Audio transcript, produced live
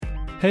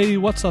Hey,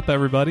 what's up,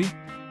 everybody?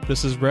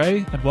 This is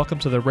Ray, and welcome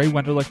to the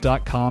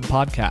RayWenderlich.com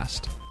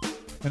podcast.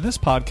 In this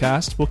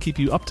podcast, we'll keep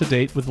you up to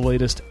date with the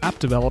latest app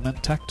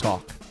development tech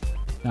talk.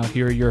 Now,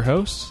 here are your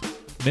hosts,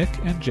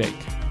 Mick and Jake.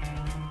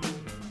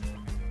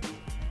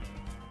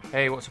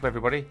 Hey, what's up,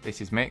 everybody?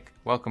 This is Mick.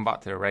 Welcome back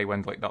to the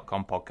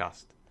RayWenderlich.com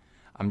podcast.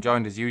 I'm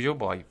joined, as usual,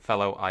 by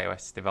fellow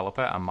iOS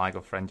developer and my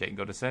good friend Jake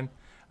Goodison,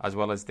 as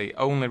well as the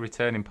only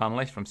returning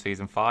panelist from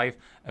Season 5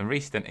 and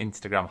recent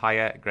Instagram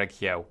hire, Greg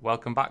Hyo.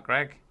 Welcome back,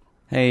 Greg.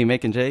 Hey,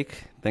 Mick and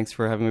Jake. Thanks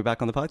for having me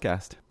back on the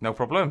podcast. No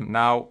problem.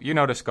 Now, you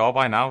know the score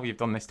by now. You've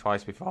done this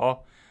twice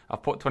before.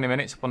 I've put 20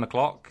 minutes up on the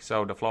clock,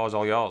 so the floor is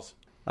all yours.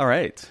 All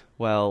right.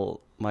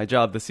 Well, my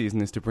job this season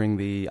is to bring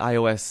the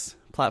iOS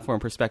platform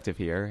perspective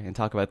here and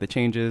talk about the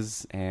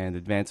changes and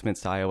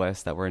advancements to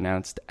iOS that were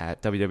announced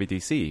at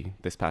WWDC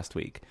this past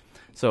week.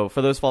 So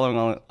for those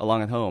following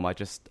along at home, I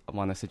just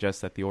want to suggest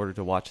that the order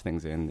to watch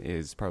things in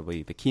is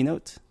probably the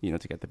keynote,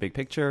 to get the big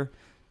picture,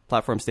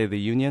 platform State of the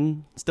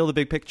Union, still the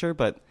big picture,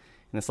 but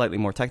in a slightly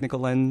more technical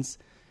lens.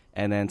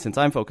 And then since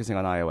I'm focusing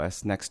on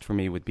iOS, next for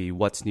me would be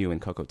what's new in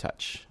Cocoa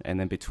Touch.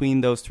 And then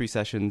between those three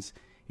sessions,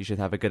 you should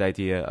have a good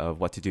idea of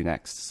what to do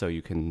next. So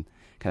you can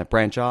kind of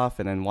branch off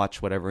and then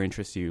watch whatever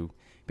interests you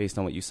based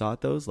on what you saw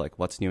at those, like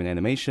what's new in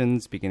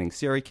animations, beginning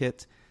Siri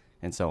Kit,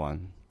 and so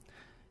on.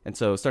 And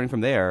so starting from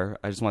there,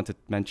 I just want to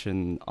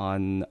mention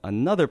on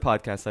another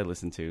podcast I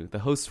listened to, the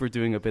hosts were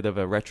doing a bit of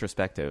a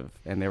retrospective,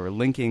 and they were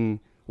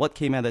linking what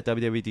came out at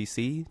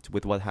WWDC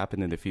with what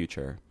happened in the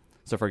future.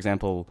 So, for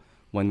example,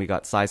 when we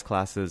got size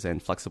classes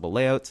and flexible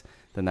layouts,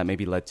 then that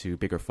maybe led to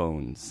bigger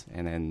phones.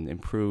 And then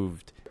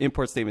improved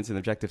import statements in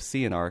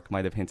Objective-C and Arc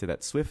might have hinted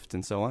at Swift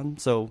and so on.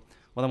 So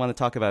what I want to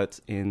talk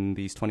about in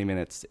these 20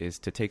 minutes is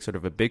to take sort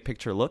of a big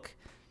picture look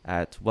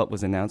at what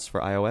was announced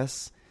for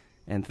iOS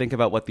and think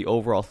about what the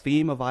overall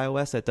theme of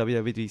iOS at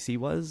WWDC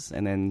was,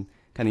 and then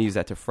kind of use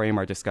that to frame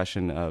our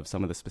discussion of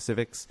some of the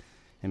specifics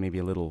and maybe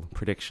a little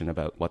prediction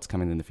about what's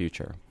coming in the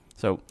future.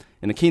 So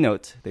in the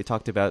keynote, they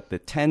talked about the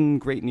 10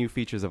 great new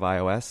features of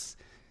iOS.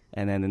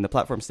 And then in the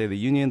Platform State of the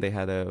Union, they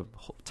had a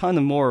ton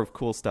of more of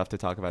cool stuff to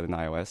talk about in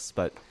iOS.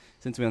 But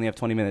since we only have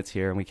 20 minutes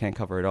here and we can't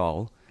cover it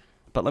all,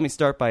 but let me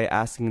start by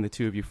asking the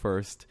two of you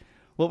first,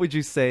 what would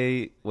you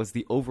say was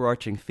the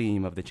overarching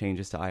theme of the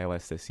changes to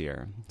iOS this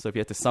year? So if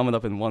you had to sum it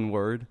up in one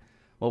word,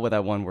 what would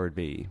that one word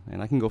be?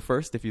 And I can go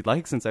first if you'd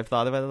like, since I've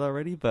thought about it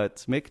already.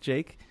 But Mick,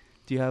 Jake,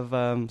 do you have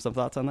some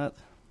thoughts on that?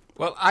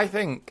 Well, I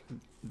think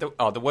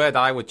the word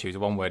I would choose,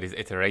 one word, is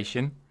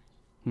iteration.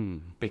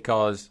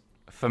 Because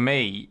for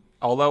me,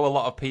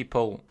 although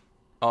Apple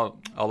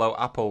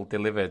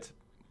delivered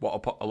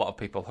what a lot of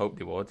people hoped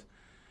they would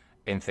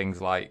in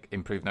things like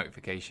improved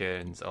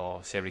notifications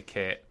or Siri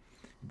Kit,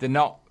 they're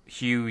not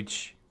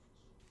huge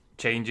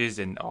changes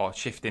or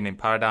shifting in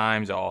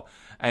paradigms or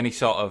any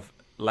sort of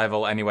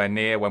level anywhere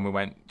near when we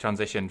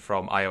transitioned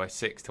from iOS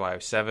 6 to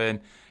iOS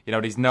 7.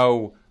 There's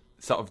no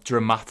sort of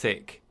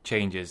dramatic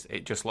changes.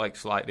 It just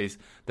looks like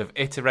they've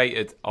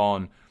iterated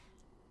on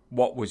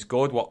what was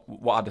good,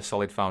 what had a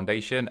solid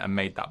foundation, and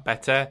made that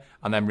better,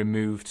 and then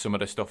removed some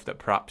of the stuff that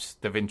perhaps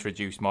they've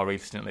introduced more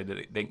recently that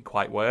it didn't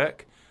quite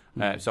work.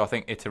 So I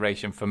think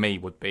iteration for me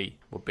would be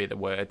the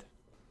word.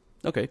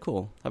 Okay,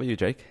 cool. How about you,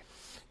 Jake?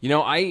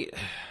 I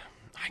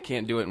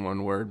can't do it in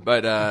one word,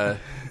 but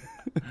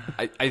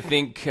I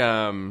think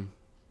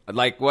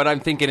like what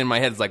I'm thinking in my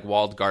head is like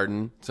walled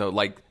garden. So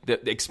like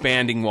the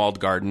expanding walled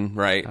garden,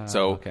 right?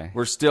 Okay.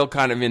 We're still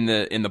kind of in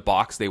the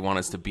box they want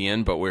us to be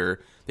in, but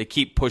they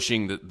keep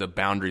pushing the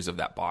boundaries of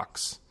that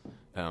box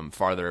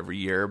farther every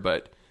year,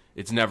 but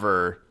it's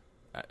never.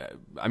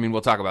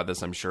 We'll talk about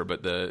this, I'm sure,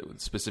 but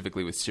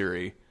specifically with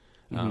Siri,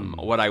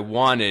 what I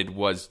wanted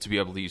was to be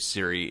able to use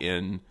Siri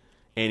in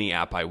any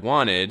app I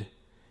wanted,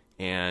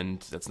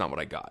 and that's not what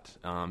I got.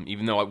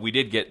 Even though we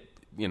did get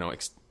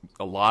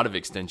a lot of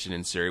extension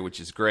in Siri, which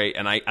is great,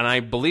 and I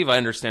believe I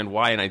understand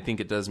why, and I think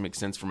it does make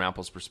sense from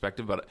Apple's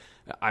perspective, but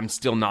I'm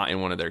still not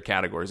in one of their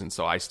categories, and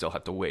so I still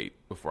have to wait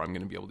before I'm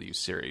going to be able to use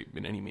Siri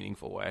in any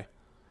meaningful way.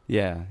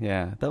 Yeah.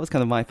 That was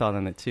kind of my thought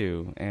on it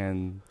too.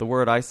 And the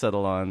word I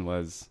settled on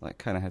was, I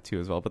kind of had two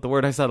as well, but the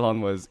word I settled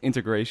on was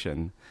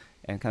integration.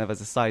 And kind of as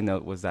a side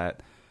note was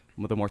that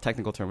the more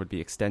technical term would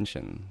be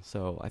extension.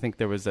 So I think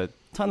there was a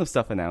ton of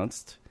stuff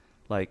announced,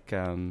 like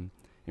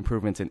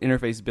improvements in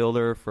Interface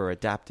Builder for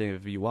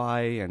adaptive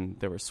UI, and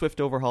there were Swift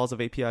overhauls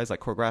of APIs like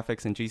Core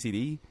Graphics and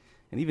GCD,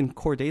 and even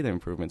core data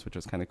improvements, which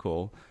was kind of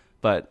cool.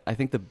 But I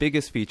think the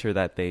biggest feature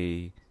that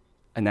they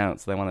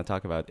announced that I want to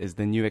talk about is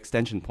the new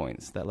extension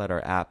points that let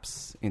our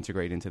apps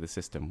integrate into the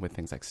system with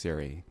things like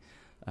Siri.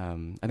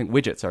 I think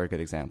widgets are a good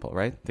example,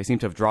 right? They seem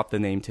to have dropped the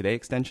name Today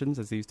extensions,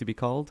 as they used to be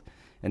called,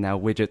 and now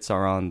widgets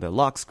are on the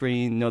lock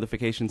screen,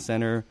 notification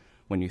center,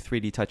 when you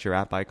 3D touch your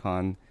app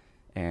icon,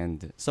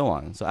 and so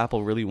on. So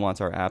Apple really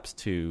wants our apps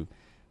to,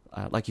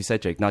 like you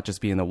said, Jake, not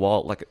just be in the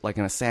wall, like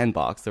in a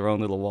sandbox, their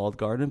own little walled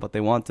garden, but they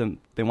want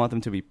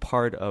them to be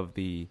part of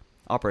the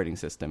operating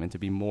system and to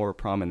be more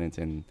prominent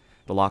in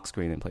the lock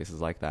screen and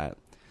places like that.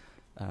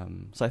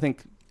 So I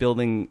think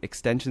building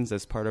extensions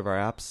as part of our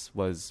apps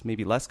was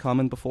maybe less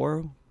common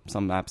before,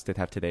 some apps did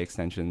have Today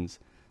extensions.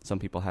 Some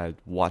people had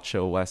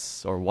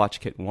watchOS or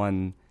WatchKit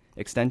 1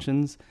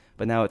 extensions.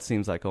 But now it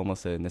seems like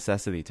almost a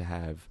necessity to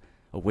have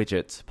a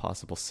widget,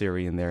 possible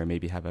Siri in there,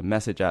 maybe have a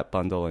message app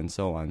bundle and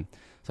so on.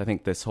 So I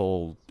think this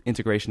whole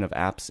integration of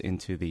apps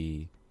into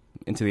the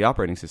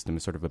operating system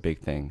is sort of a big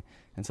thing.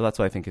 And so that's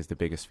what I think is the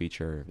biggest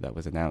feature that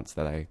was announced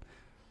that I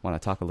want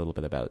to talk a little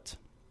bit about.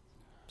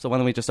 So why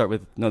don't we just start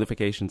with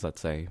notifications,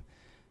 let's say,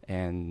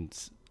 and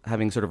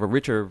having sort of a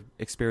richer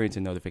experience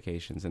in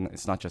notifications. And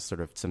it's not just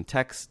sort of some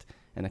text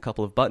and a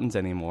couple of buttons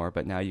anymore,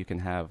 but now you can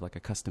have like a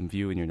custom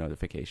view in your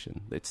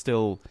notification. It's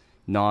still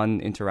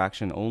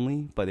non-interaction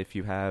only, but if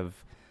you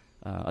have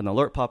an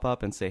alert pop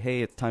up and say,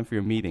 hey, it's time for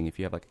your meeting, if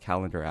you have like a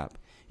calendar app,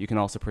 you can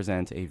also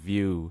present a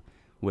view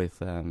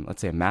with,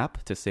 let's say, a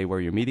map to say where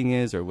your meeting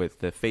is, or with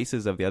the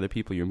faces of the other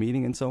people you're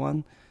meeting and so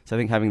on. So I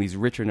think having these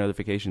richer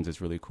notifications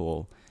is really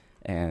cool,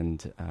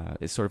 and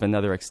it's sort of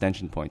another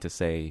extension point to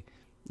say,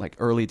 like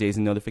early days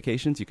in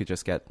notifications, you could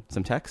just get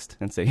some text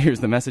and say,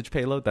 here's the message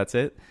payload, that's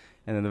it.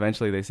 And then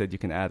eventually they said you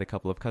can add a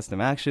couple of custom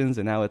actions,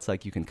 and now it's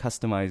like you can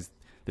customize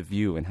the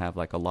view and have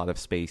like a lot of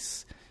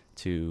space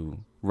to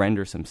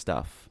render some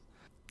stuff.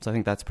 So I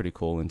think that's pretty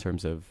cool in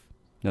terms of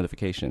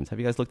notifications. Have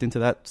you guys looked into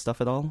that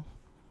stuff at all?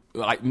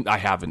 I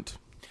haven't.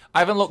 I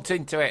haven't looked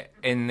into it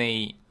in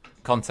the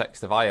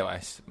context of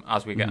iOS.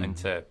 As we get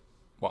into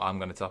what I'm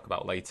going to talk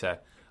about later,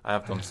 I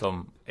have done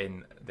some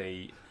in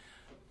the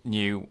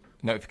new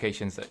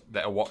notifications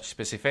that are watch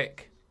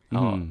specific,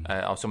 or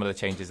some of the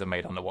changes are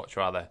made on the watch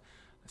rather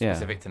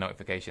specific to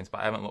notifications.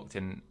 But I haven't looked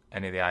in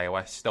any of the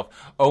iOS stuff.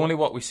 Only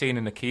what we've seen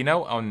in the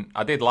keynote.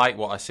 I did like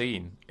what I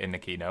seen in the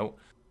keynote.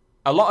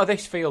 A lot of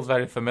this feels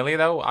very familiar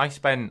though. I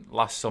spent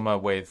last summer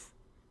with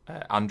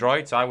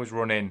Android, so I was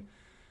running.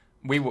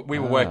 We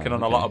were working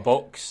on a lot of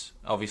books,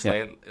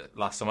 obviously,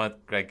 last summer.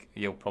 Greg,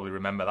 you'll probably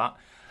remember that.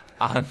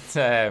 And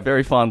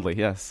very fondly,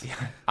 yes.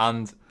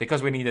 And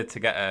because we needed to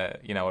get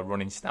a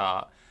running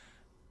start,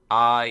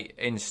 I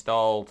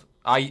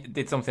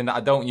did something that I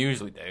don't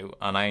usually do,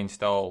 and I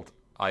installed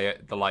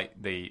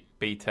the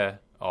beta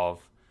of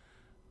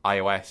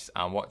iOS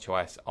and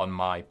watchOS on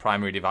my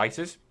primary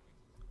devices,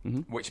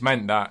 which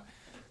meant that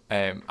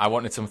I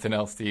wanted something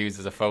else to use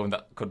as a phone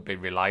that could be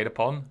relied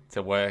upon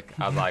to work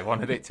as I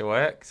wanted it to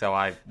work. So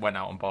I went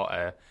out and bought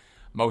a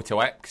Moto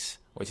X,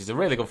 which is a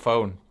really good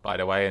phone, by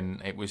the way,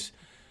 and it was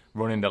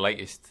running the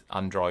latest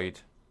Android.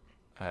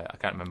 I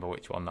can't remember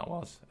which one that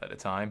was at the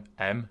time.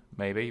 M,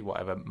 maybe,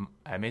 whatever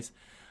M is.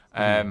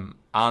 And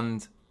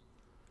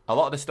a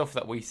lot of the stuff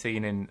that we've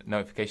seen in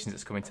notifications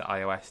that's coming to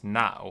iOS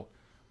now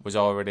was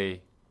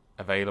already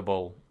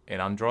available in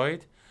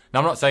Android.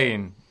 Now, I'm not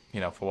saying,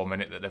 for 1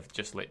 minute that they've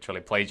just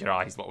literally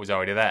plagiarized what was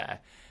already there.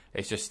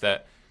 It's just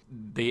that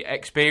the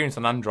experience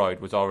on Android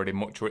was already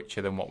much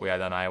richer than what we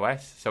had on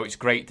iOS. So it's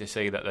great to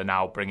see that they're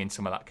now bringing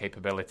some of that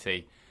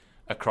capability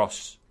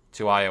across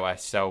to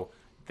iOS. So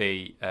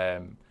the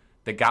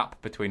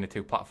gap between the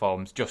two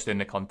platforms, just in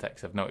the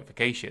context of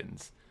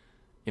notifications,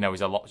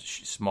 is a lot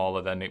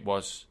smaller than it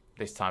was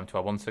this time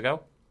 12 months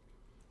ago.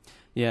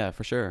 Yeah,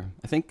 for sure.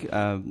 I think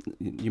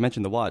you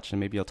mentioned the watch, and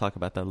maybe I'll talk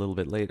about that a little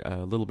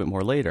bit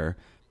more later.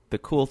 The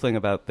cool thing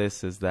about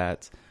this is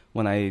that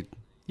when I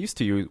used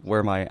to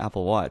wear my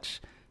Apple Watch,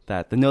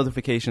 that the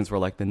notifications were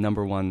like the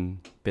number one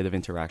bit of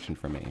interaction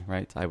for me,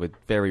 right? I would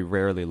very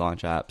rarely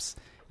launch apps,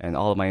 and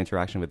all of my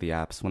interaction with the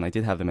apps, when I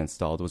did have them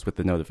installed, was with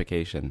the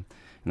notification.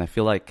 And I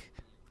feel like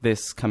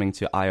this coming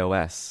to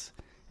iOS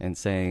and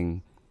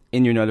saying,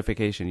 in your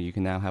notification, you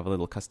can now have a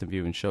little custom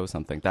view and show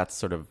something. That's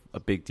sort of a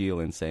big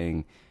deal in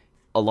saying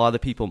a lot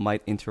of people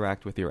might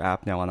interact with your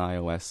app now on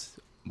iOS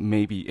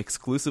maybe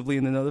exclusively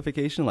in the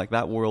notification. Like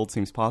that world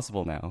seems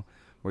possible now,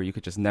 where you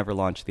could just never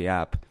launch the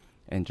app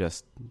and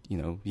just,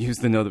 use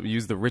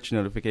the rich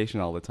notification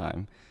all the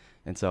time.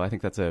 And so I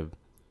think that's a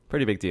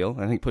pretty big deal.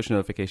 I think push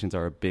notifications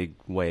are a big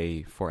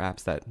way for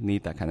apps that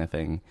need that kind of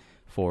thing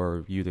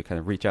for you to kind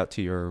of reach out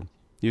to your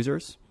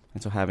users.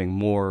 And so having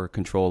more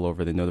control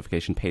over the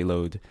notification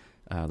payload,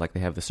 like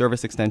they have the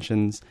service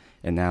extensions,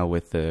 and now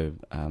with the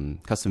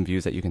custom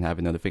views that you can have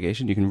in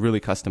notification, you can really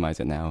customize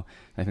it now.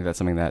 I think that's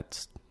something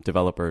that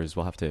developers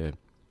will have to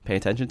pay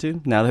attention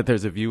to. Now that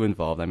there's a view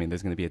involved,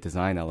 there's going to be a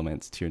design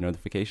element to your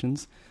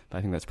notifications, but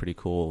I think that's pretty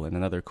cool and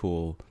another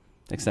cool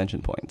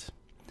extension point.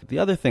 The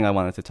other thing I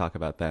wanted to talk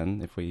about then,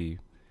 if we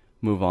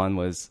move on,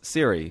 was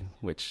Siri,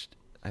 which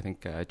I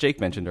think Jake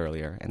mentioned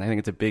earlier, and I think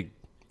it's a big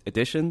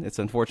addition. It's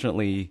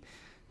unfortunately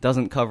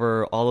doesn't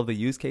cover all of the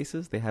use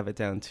cases. They have it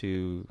down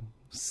to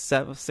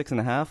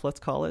 6.5, let's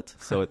call it.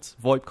 So it's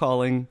VoIP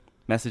calling,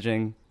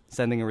 messaging,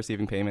 sending and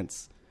receiving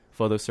payments,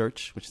 photo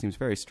search, which seems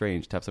very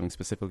strange to have something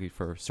specifically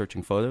for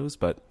searching photos,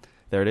 but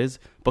there it is.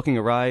 Booking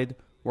a ride,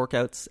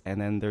 workouts, and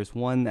then there's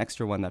one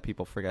extra one that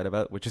people forget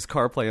about, which is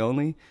CarPlay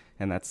only,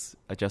 and that's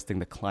adjusting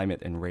the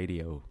climate and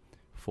radio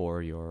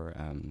for your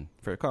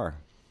car.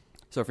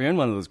 So if you're in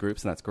one of those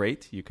groups, and that's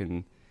great, you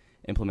can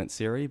implement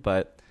Siri,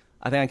 but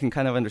I think I can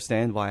kind of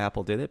understand why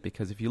Apple did it,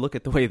 because if you look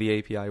at the way the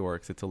API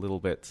works, it's a little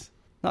bit,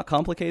 not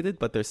complicated,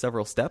 but there's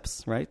several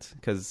steps, right?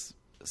 Because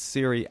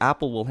Siri,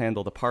 Apple will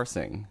handle the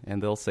parsing,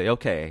 and they'll say,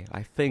 okay,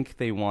 I think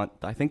the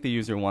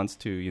user wants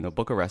to,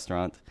 book a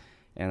restaurant,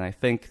 and I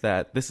think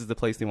that this is the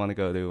place they want to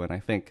go to, and I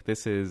think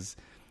this is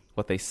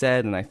what they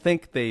said, and I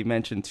think they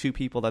mentioned 2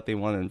 people that they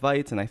want to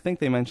invite, and I think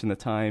they mentioned the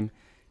time,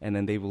 and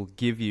then they will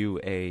give you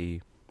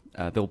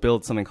they'll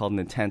build something called an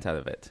intent out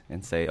of it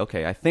and say,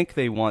 okay, I think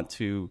they want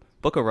to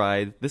book a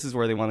ride, this is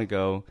where they want to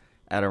go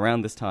at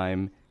around this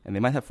time, and they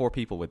might have 4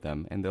 people with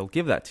them, and they'll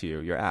give that to you,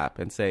 your app,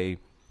 and say,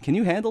 can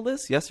you handle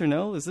this? Yes or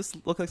no? Does this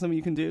look like something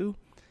you can do?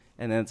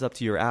 And then it's up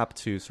to your app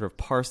to sort of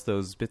parse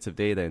those bits of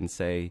data and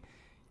say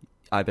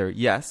either,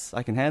 yes,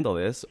 I can handle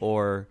this,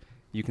 or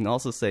you can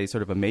also say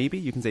sort of a maybe.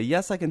 You can say,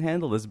 yes, I can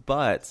handle this,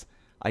 but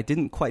I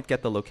didn't quite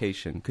get the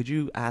location. Could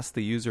you ask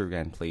the user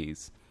again,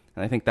 please?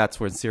 And I think that's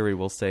where Siri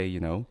will say,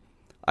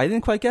 I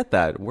didn't quite get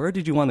that. Where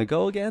did you want to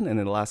go again? And then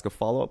it'll ask a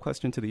follow-up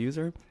question to the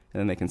user, and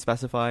then they can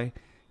specify,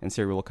 and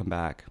Siri will come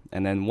back.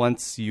 And then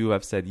once you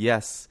have said,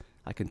 yes,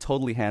 I can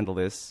totally handle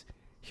this,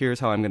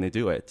 here's how I'm going to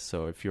do it.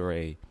 So if you're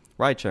a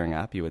ride-sharing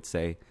app, you would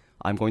say,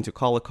 I'm going to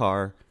call a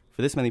car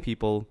for this many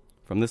people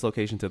from this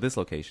location to this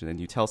location. And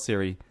you tell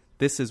Siri,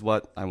 this is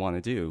what I want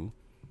to do.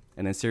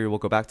 And then Siri will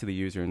go back to the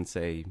user and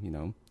say,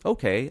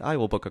 okay, I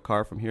will book a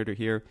car from here to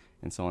here,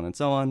 and so on and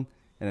so on.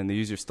 And then the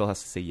user still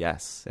has to say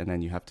yes. And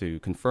then you have to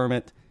confirm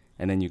it,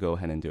 and then you go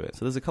ahead and do it.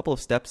 So there's a couple of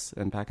steps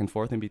and back and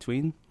forth in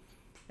between.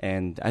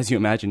 And as you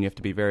imagine, you have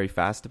to be very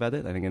fast about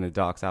it. I think in the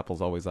docs,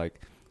 Apple's always like,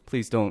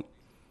 please don't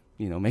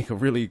make a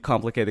really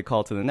complicated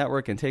call to the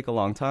network and take a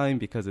long time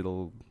because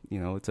it'll,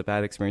 it's a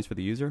bad experience for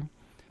the user.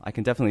 I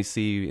can definitely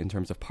see in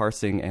terms of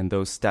parsing and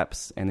those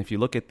steps. And if you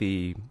look at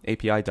the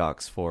API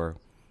docs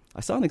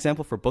I saw an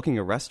example for booking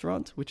a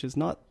restaurant, which is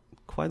not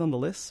quite on the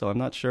list, so I'm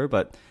not sure,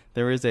 but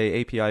there is a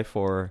API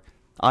for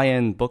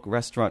IN book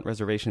restaurant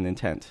reservation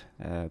intent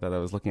that I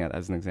was looking at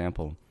as an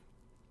example.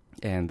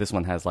 And this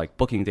one has like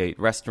booking date,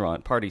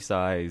 restaurant, party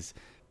size,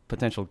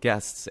 potential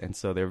guests, and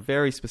so they're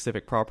very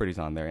specific properties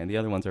on there, and the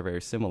other ones are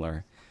very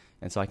similar.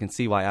 And so I can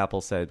see why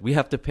Apple said, we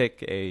have to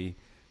pick a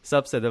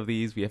subset of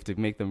these, we have to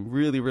make them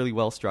really, really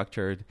well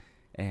structured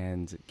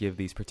and give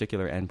these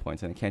particular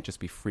endpoints, and it can't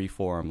just be free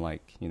form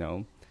like,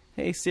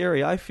 hey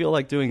Siri, I feel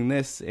like doing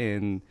this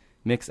in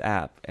Mix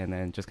app, and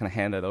then just kind of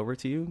hand that over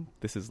to you.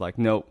 This is like,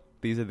 nope,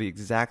 these are the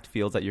exact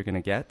fields that you're going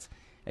to get,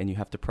 and you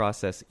have to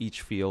process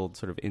each field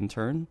sort of in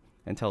turn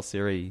and tell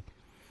Siri,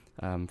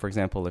 for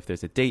example, if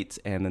there's a date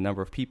and the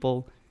number of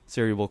people,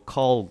 Siri will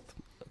call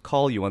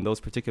you on those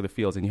particular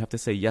fields, and you have to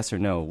say yes or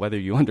no, whether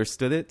you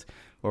understood it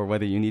or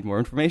whether you need more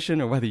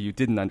information or whether you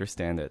didn't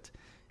understand it.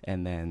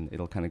 And then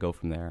it'll kind of go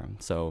from there.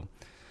 So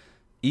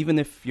even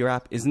if your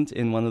app isn't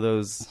in one of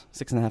those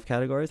 6.5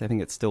 categories, I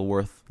think it's still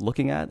worth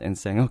looking at and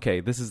saying, okay,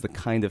 this is the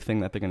kind of thing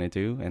that they're going to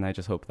do. And I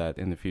just hope that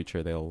in the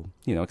future they'll,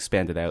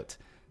 expand it out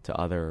to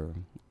other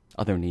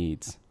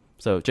needs.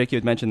 So, Jake, you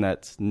had mentioned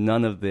that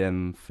none of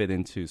them fit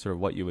into sort of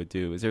what you would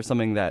do. Is there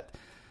something that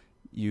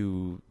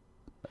you're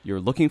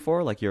looking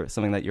for, like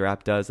something that your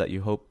app does that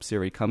you hope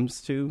Siri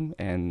comes to,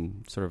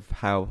 and sort of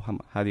how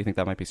do you think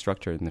that might be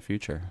structured in the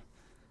future?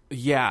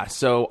 Yeah,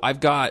 so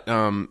I've got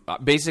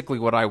basically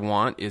what I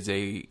want is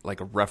a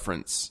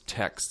reference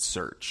text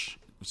search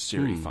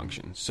Siri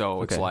function.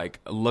 So it's like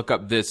look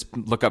up this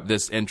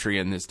entry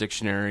in this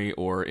dictionary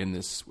or in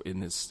this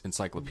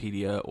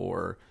encyclopedia,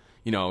 or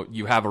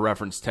you have a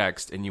reference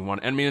text and you want.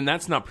 And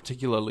that's not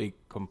particularly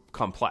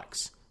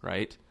complex,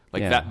 right?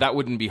 That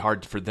wouldn't be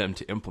hard for them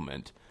to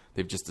implement.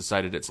 They've just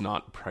decided it's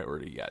not a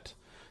priority yet.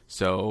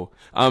 So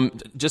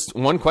just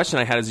one question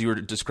I had as you were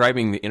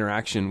describing the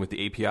interaction with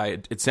the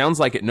API, it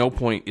sounds like at no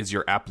point is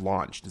your app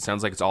launched. It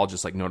sounds like it's all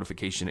just like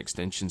notification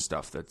extension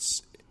stuff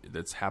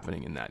that's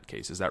happening in that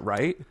case. Is that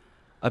right?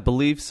 I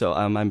believe so.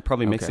 I'm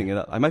probably mixing it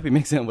up. I might be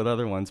mixing it with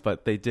other ones,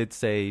 but they did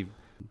say,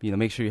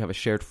 make sure you have a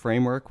shared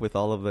framework with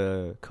all of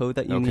the code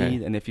that you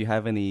need. And if you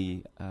have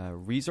any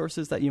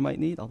resources that you might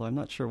need, although I'm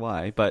not sure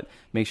why, but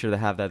make sure to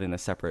have that in a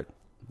separate,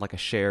 like a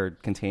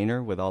shared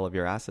container with all of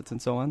your assets and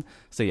so on.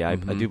 So yeah, I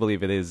do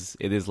believe it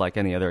is like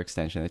any other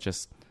extension. It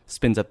just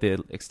spins up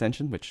the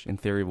extension, which in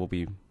theory will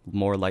be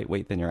more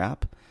lightweight than your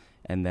app.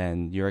 And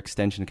then your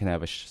extension can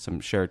have some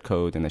shared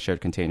code in a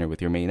shared container with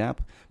your main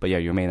app. But yeah,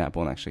 your main app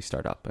won't actually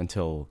start up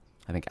until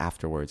I think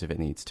afterwards, if it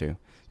needs to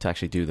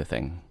actually do the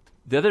thing.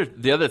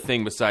 The other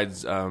thing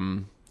besides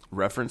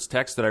reference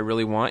text that I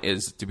really want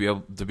is to be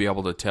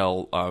able to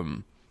tell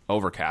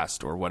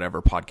Overcast or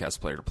whatever podcast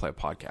player to play a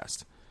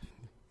podcast.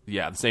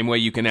 Yeah, the same way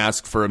you can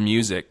ask for a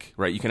music,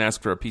 right? You can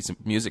ask for a piece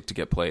of music to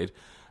get played.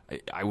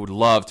 I would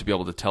love to be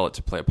able to tell it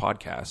to play a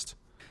podcast.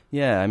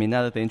 Yeah,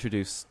 now that they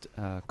introduced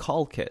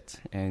Call Kit,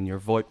 and your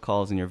VoIP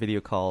calls and your video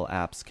call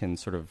apps can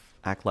sort of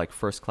act like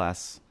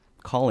first-class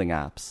calling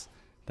apps,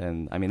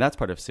 then, that's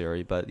part of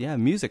Siri. But yeah,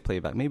 music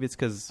playback, maybe it's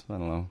because, I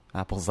don't know,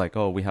 Apple's like,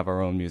 oh, we have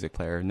our own music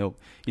player. Nope,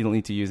 you don't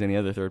need to use any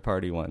other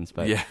third-party ones.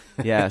 But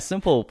yeah,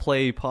 simple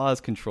play-pause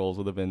controls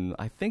would have been,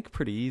 I think,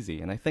 pretty easy.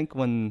 And I think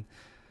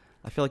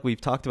I feel like we've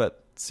talked about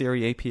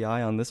Siri API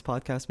on this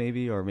podcast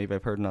maybe, or maybe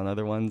I've heard it on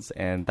other ones,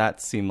 and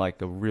that seemed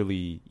like a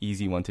really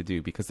easy one to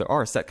do because there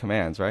are set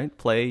commands, right?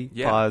 Play,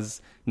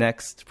 pause,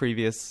 next,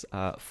 previous,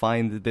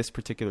 find this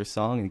particular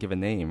song and give a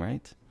name,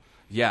 right?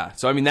 Yeah.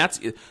 So I mean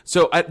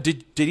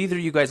did either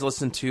of you guys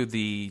listen to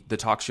the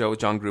talk show with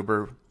John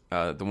Gruber,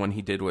 the one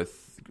he did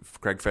with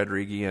Greg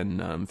Federighi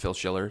and Phil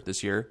Schiller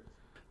this year?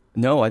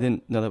 No, I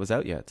didn't know that was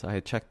out yet. I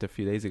had checked a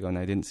few days ago and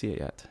I didn't see it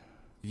yet.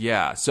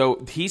 Yeah,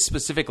 so he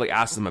specifically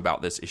asked them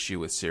about this issue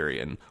with Siri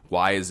and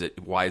why is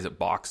it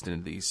boxed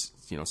into these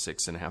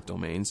 6.5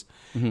 domains,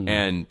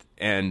 and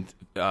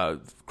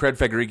Craig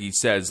Federighi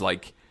says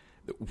like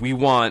we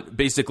want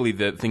basically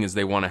the thing is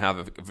they want to have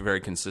a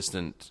very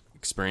consistent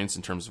experience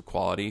in terms of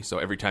quality. So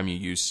every time you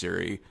use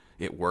Siri,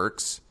 it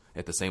works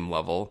at the same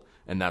level,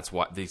 and that's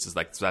why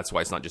that's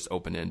why it's not just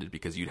open ended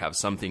because you'd have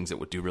some things that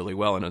would do really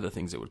well and other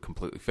things that would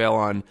completely fail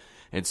on.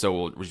 And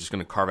so we're just going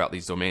to carve out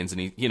these domains.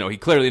 And he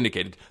clearly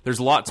indicated there's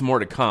lots more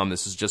to come.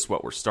 This is just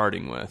what we're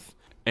starting with.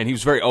 And he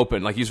was very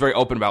open. Like, he was very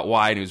open about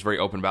why, and he was very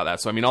open about that.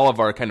 So, I mean, all of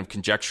our kind of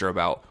conjecture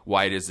about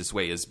why it is this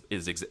way is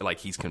like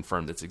he's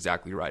confirmed it's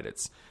exactly right.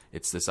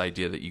 It's this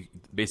idea that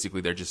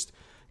basically they're just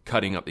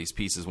cutting up these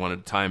pieces one at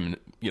a time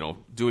and,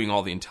 doing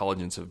all the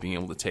intelligence of being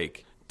able to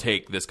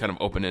take this kind of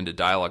open-ended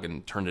dialogue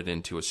and turn it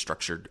into a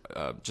structured,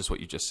 just what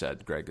you just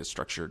said, Greg, a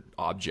structured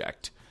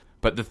object.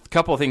 But the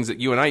couple of things that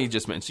you and I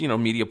just mentioned,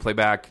 media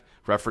playback,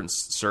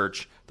 reference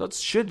search, those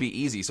should be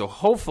easy. So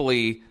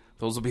hopefully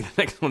those will be the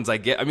next ones I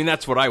get. I mean,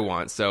 that's what I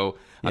want. So,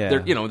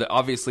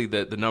 obviously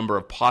the number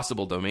of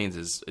possible domains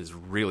is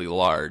really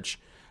large.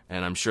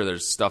 And I'm sure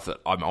there's stuff that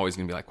I'm always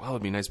going to be like, well,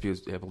 it'd be nice to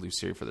be able to do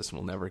Siri for this, and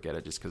we'll never get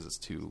it just because it's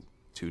too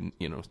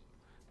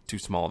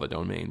small of a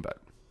domain. But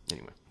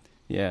anyway.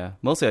 Yeah,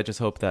 mostly I just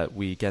hope that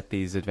we get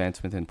these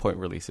advancement and point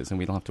releases, and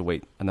we don't have to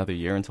wait another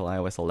year until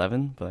iOS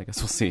 11. But I guess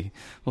we'll see.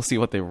 We'll see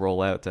what they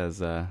roll out as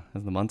the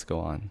months go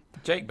on.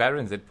 Jake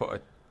Berens did put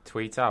a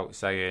tweet out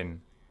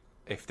saying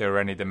if there were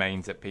any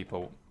domains that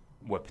people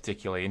were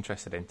particularly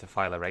interested in to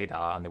file a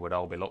radar, and they would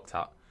all be looked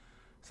at.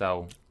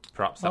 So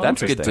perhaps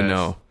that's good to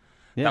know.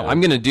 Yeah, I'm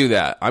going to do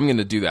that. I'm going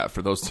to do that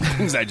for those two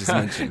things I just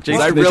mentioned.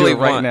 I really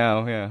want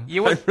now. Yeah,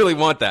 I really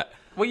want that.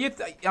 Well,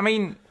 I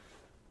mean.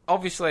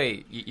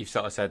 Obviously, you've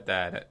sort of said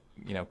there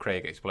that,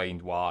 Craig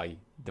explained why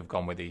they've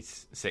gone with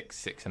these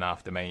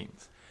 6.5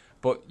 domains.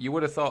 But you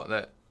would have thought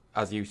that,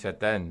 as you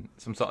said then,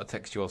 some sort of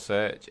textual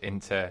search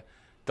into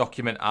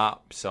document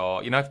apps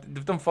or, if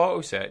they've done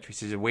photo search,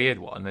 which is a weird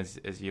one, as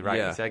you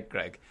rightly said,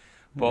 Greg.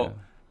 But,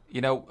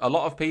 a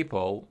lot of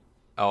people,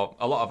 or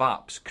a lot of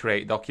apps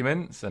create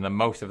documents, and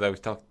most of those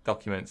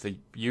documents are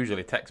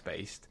usually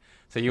text-based.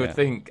 So you would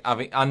think,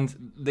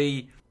 and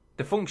the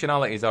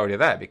functionality is already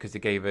there because they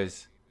gave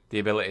us the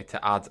ability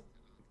to add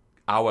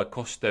our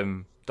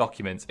custom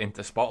documents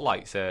into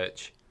Spotlight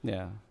search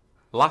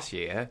last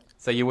year.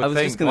 So you would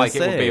think it would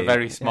be a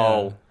very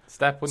small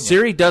step, wouldn't you?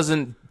 Siri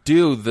doesn't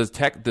do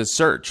the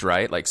search,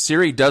 right? Like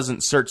Siri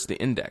doesn't search the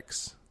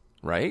index,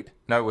 right?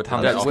 No, it would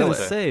handle it. I was going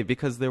to say,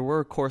 because there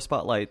were core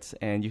spotlights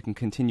and you can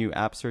continue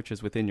app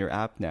searches within your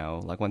app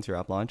now, like once your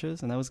app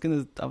launches. And I was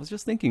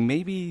just thinking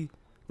maybe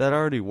that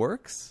already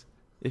works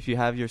if you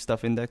have your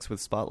stuff indexed with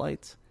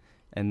spotlights.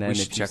 And then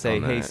if you say,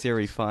 hey,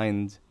 Siri,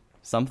 find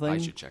something, I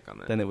should check on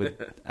that. Then it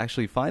would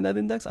actually find that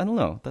index. I don't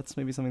know. That's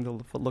maybe something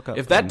to look up.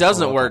 If that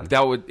doesn't work,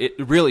 it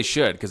really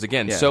should, because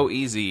again, so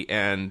easy,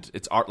 and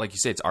it's like you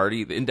say, it's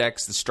already the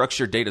index, the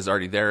structured data is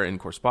already there in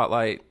Core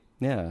Spotlight.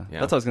 Yeah,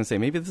 that's what I was going to say.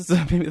 Maybe this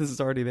is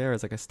already there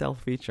as like a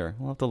stealth feature.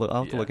 I'll have to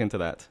look into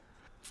that.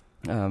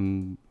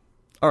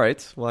 All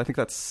right. Well, I think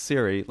that's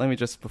Siri. Let me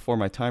just, before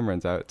my time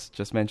runs out,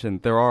 just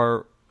mention there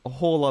are a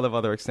whole lot of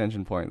other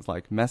extension points,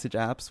 like message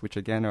apps, which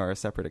again are a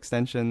separate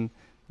extension.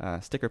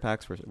 Sticker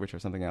packs, which are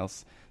something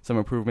else. Some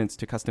improvements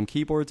to custom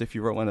keyboards if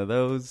you wrote one of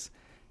those,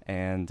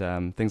 and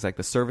things like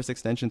the service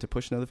extension to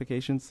push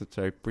notifications, which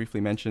I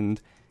briefly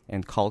mentioned,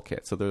 and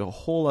CallKit. So there's a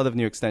whole lot of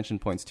new extension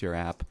points to your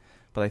app.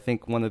 But I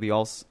think one of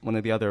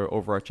the other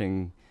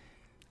overarching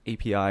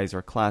APIs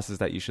or classes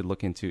that you should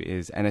look into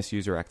is NS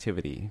user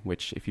activity,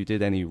 which if you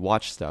did any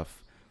watch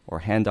stuff or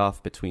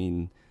handoff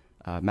between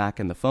Mac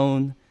and the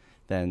phone,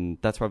 then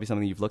that's probably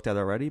something you've looked at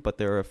already. But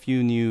there are a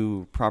few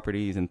new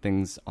properties and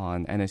things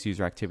on NS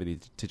user activity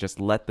to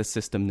just let the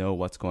system know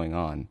what's going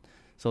on.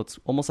 So it's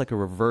almost like a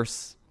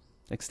reverse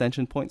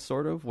extension point,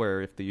 sort of,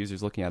 where if the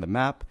user's looking at a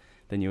map,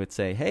 then you would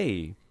say,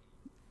 hey,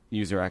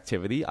 user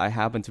activity, I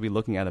happen to be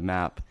looking at a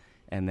map,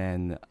 and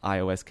then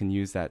iOS can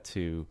use that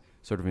to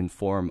sort of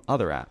inform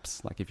other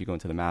apps. Like if you go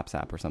into the Maps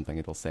app or something,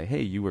 it'll say,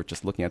 hey, you were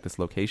just looking at this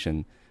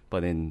location,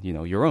 but in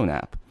your own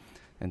app.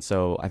 And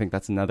so I think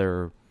that's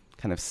another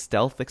kind of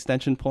stealth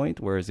extension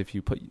point, whereas if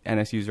you put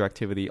NS user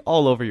activity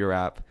all over your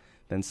app,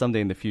 then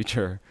someday in the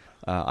future,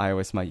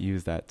 iOS might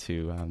use that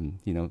to,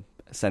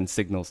 send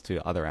signals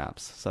to other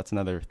apps. So that's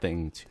another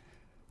thing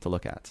to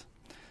look at.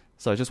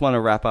 So I just want to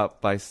wrap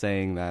up by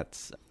saying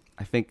that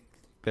I think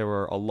there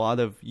were a lot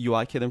of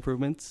UIKit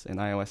improvements in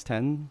iOS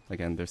 10.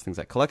 Again, there's things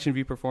like collection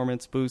view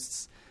performance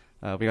boosts.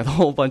 We got a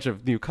whole bunch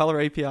of new color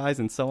APIs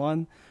and so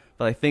on.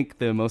 But I think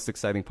the most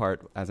exciting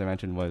part, as I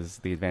mentioned, was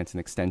the advance in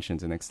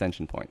extensions and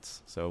extension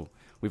points. So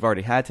we've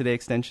already had today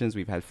extensions,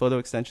 we've had photo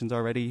extensions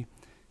already,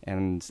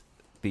 and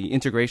the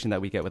integration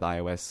that we get with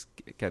iOS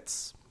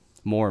gets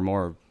more and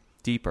more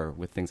deeper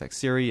with things like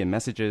Siri and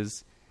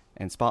Messages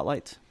and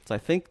Spotlight. So I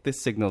think this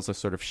signals a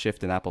sort of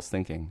shift in Apple's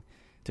thinking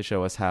to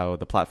show us how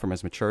the platform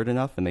has matured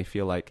enough and they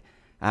feel like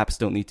apps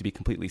don't need to be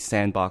completely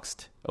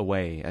sandboxed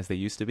away as they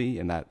used to be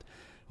in that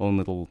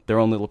their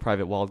own little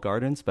private walled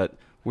gardens, but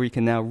where you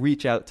can now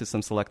reach out to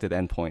some selected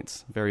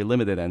endpoints, very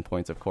limited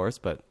endpoints, of course,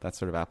 but that's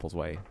sort of Apple's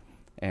way.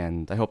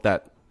 And I hope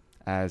that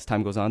as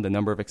time goes on, the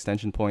number of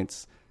extension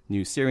points,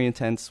 new Siri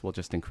intents will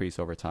just increase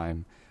over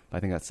time. But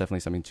I think that's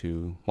definitely something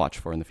to watch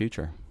for in the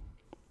future.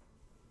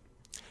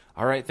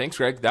 All right, thanks,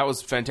 Greg. That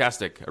was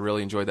fantastic. I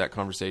really enjoyed that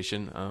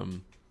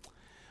conversation.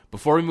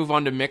 Before we move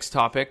on to Mick's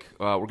topic,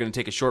 we're going to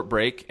take a short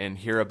break and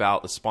hear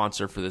about the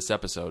sponsor for this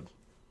episode.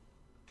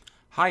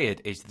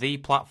 Hired is the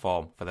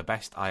platform for the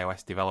best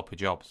iOS developer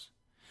jobs.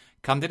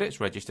 Candidates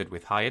registered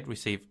with Hired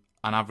receive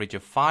an average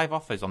of 5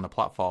 offers on the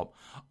platform,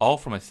 all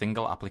from a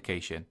single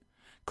application.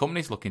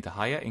 Companies looking to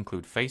hire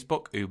include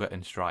Facebook, Uber,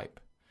 and Stripe.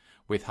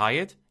 With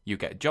Hired, you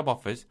get job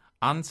offers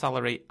and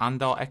salary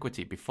and/or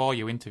equity before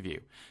you interview,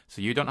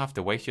 so you don't have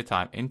to waste your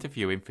time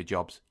interviewing for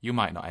jobs you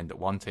might not end up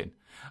wanting.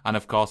 And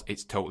of course,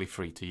 it's totally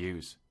free to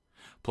use.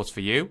 Plus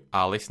for you,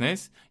 our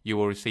listeners, you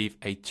will receive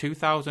a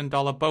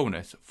 $2,000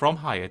 bonus from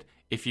Hired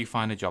if you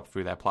find a job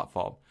through their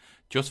platform,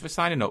 just for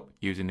signing up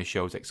using the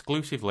show's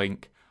exclusive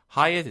link,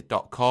 hired.com/Ray.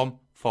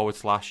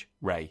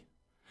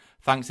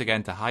 Thanks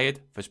again to Hired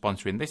for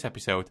sponsoring this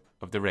episode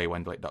of the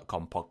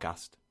RayWenderlich.com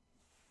podcast.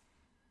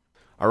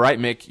 All right,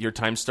 Mick, your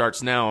time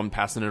starts now. I'm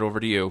passing it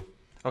over to you.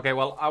 Okay,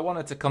 well, I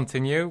wanted to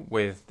continue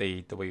with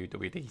the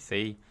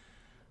WWDC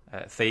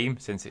theme,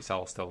 since it's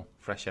all still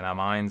fresh in our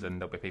minds, and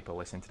there'll be people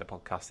listening to the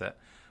podcast that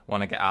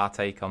want to get our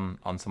take on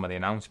some of the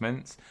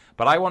announcements.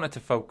 But I wanted to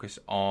focus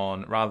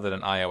on, rather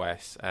than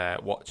iOS,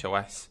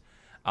 watchOS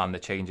and the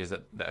changes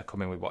that are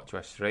coming with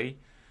watchOS 3.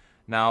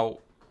 Now,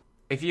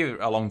 if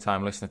you're a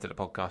long-time listener to the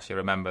podcast, you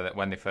remember that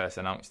when they first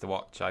announced the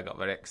watch, I got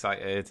very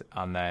excited,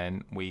 and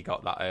then we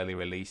got that early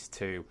release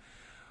to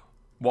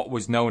what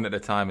was known at the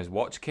time as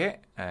WatchKit,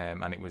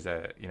 and it was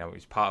it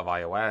was part of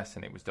iOS,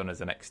 and it was done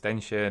as an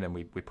extension, and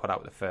we put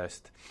out the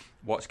first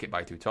WatchKit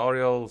by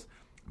tutorials.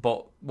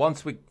 But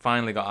once we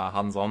finally got our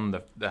hands on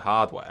the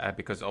hardware,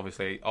 because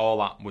obviously all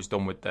that was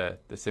done with the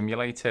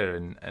simulator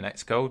and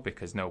Xcode,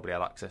 because nobody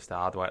had access to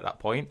hardware at that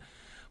point.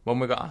 When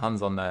we got our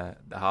hands on the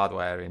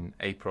hardware in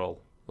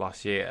April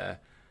last year,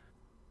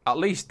 at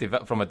least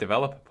from a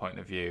developer point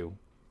of view,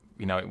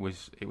 it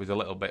was a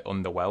little bit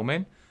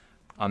underwhelming.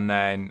 And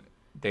then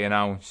they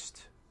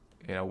announced,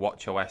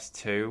 watchOS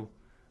 2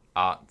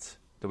 at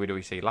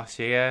WWDC last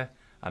year,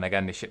 and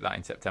again they shipped that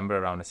in September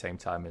around the same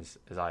time as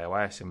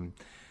iOS, and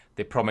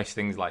they promised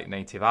things like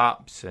native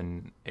apps,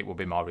 and it would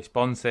be more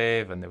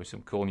responsive, and there were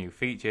some cool new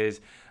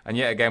features. And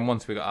yet again,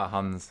 once we got our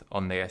hands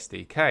on the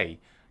SDK,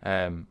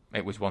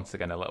 it was once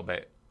again a little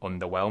bit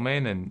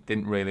underwhelming and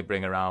didn't really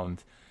bring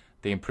around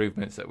the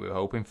improvements that we were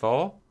hoping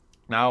for.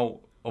 Now,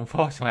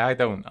 unfortunately, I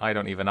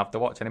don't even have to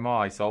watch anymore.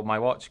 I sold my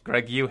watch.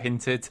 Greg, you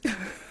hinted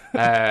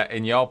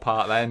in your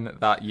part then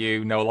that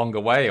you no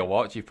longer wear your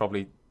watch. You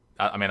probably,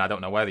 I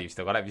don't know whether you've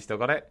still got it. Have you still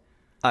got it?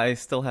 I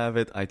still have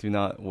it. I do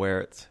not wear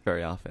it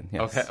very often.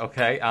 Yes.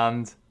 Okay.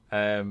 And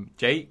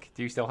Jake,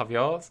 do you still have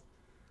yours?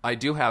 I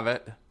do have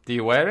it. Do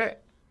you wear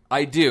it?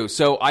 I do.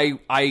 So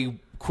I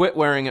quit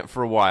wearing it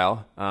for a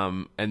while,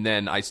 and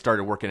then I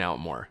started working out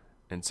more,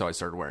 and so I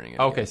started wearing it.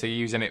 Okay, again. so you're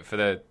using it for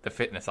the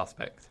fitness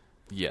aspect.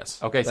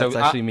 Yes. Okay, That's so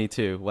actually me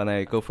too. When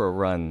I go for a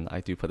run,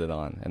 I do put it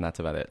on, and that's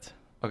about it.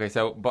 Okay,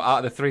 so but out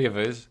of the three of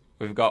us,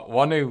 we've got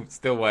one who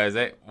still wears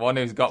it, one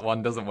who's got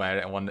one doesn't wear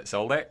it, and one that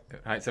sold it.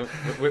 Right, so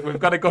we've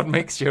got a good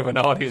mixture of an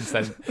audience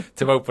then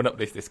to open up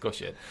this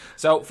discussion.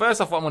 So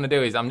first off, what I'm going to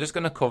do is I'm just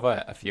going to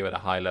cover a few of the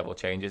high-level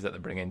changes that they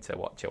bring into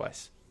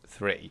watchOS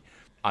 3.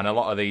 And a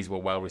lot of these were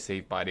well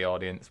received by the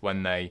audience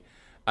when they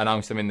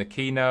announced them in the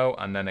keynote,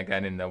 and then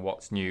again in the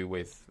What's New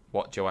with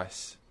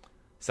watchOS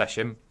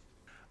session.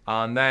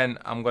 And then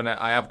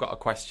I have got a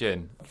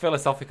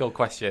philosophical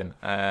question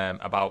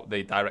about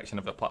the direction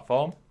of the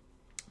platform,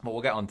 but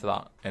we'll get onto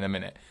that in a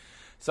minute.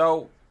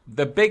 So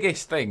the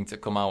biggest thing to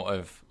come out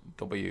of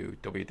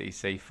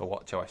WWDC for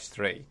watchOS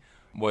 3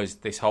 was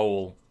this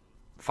whole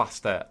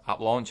faster app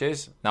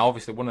launches. Now,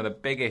 obviously, one of the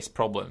biggest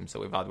problems that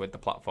we've had with the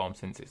platform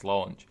since its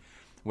launch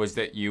was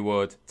that you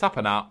would tap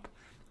an app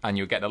and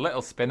you would get a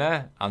little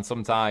spinner, and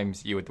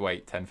sometimes you would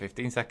wait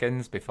 10-15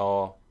 seconds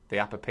before the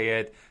app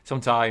appeared.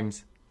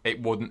 Sometimes it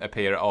wouldn't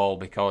appear at all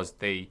because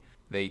the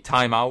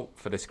timeout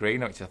for the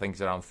screen, which I think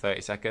is around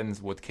 30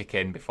 seconds, would kick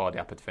in before the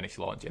app had finished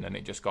launching, and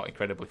it just got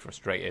incredibly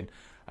frustrating.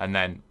 And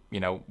then,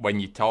 when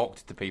you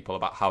talked to people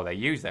about how they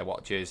use their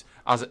watches,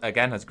 as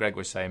Greg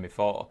was saying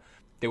before,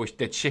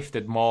 they'd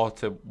shifted more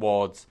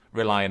towards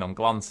relying on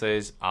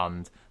glances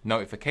and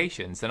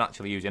notifications than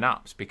actually using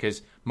apps,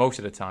 because most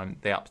of the time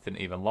the apps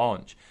didn't even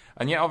launch.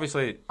 And yet,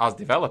 obviously, as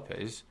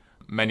developers,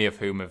 many of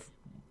whom have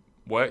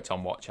worked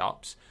on watch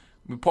apps,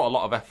 we put a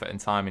lot of effort and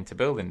time into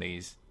building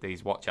these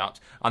watch apps,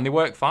 and they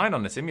work fine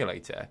on the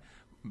simulator.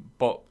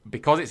 But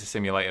because it's a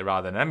simulator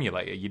rather than an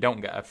emulator, you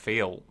don't get a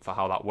feel for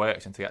how that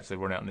works until you actually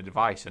run it on the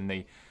device.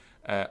 And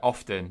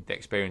often the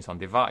experience on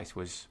device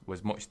was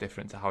much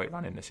different to how it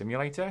ran in the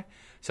simulator.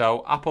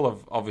 So Apple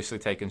have obviously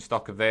taken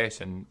stock of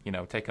this and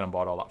taken on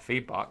board all that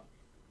feedback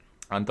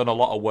and done a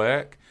lot of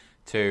work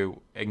to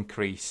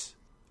increase.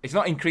 It's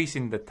not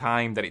increasing the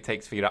time that it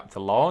takes for your app to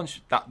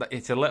launch. That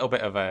it's a little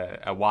bit of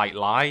a white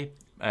lie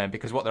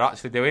because what they're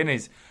actually doing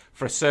is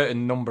for a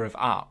certain number of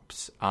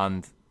apps,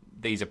 and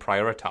these are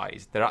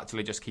prioritized, they're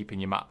actually just keeping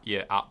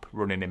your app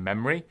running in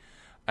memory.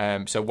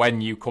 So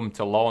when you come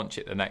to launch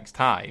it the next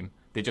time,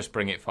 they just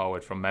bring it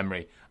forward from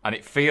memory, and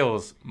it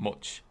feels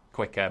much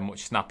quicker,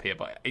 much snappier,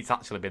 but it's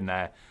actually been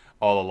there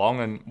all along.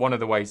 And one of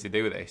the ways they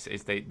do this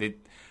is they've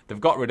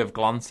got rid of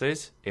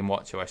glances in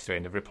watchOS 3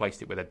 and they've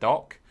replaced it with a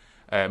dock,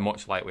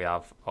 much like we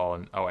have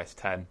on OS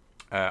 10,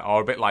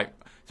 or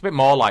it's a bit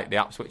more like the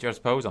app switcher, I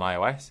suppose, on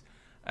iOS.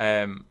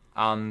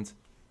 And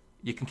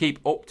you can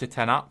keep up to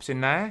 10 apps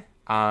in there,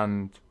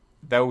 and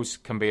those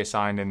can be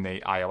assigned in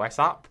the iOS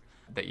app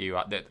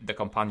the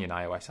companion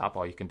iOS app,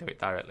 or you can do it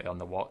directly on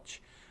the watch.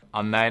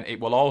 And then it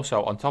will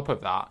also, on top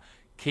of that,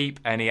 keep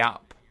any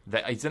app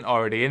that isn't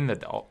already in the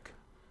dock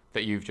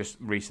that you've just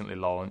recently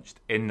launched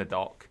in the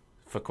dock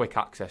for quick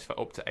access for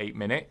up to 8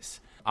 minutes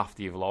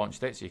after you've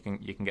launched it. So you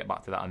can get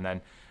back to that. And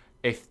then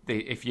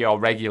if you're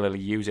regularly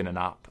using an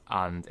app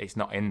and it's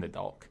not in the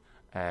dock,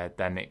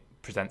 then it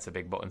presents a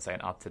big button saying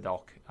add to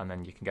dock, and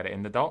then you can get it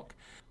in the dock.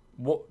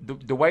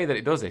 The way that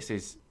it does this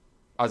is,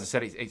 as I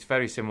said, it's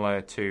very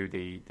similar to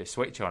the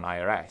switcher on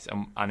iOS,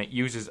 and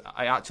it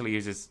actually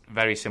uses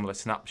very similar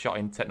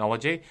snapshotting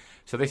technology.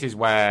 So this is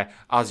where,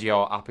 as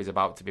your app is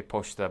about to be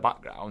pushed to the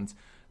background,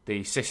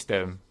 the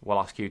system will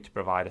ask you to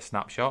provide a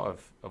snapshot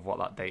of what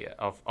that data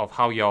of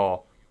how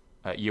your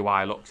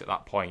UI looks at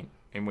that point,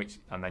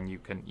 and then you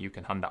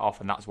can hand that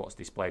off, and that's what's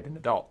displayed in the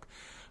dock.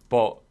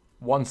 But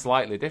one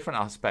slightly different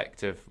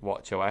aspect of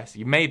watchOS,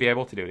 you may be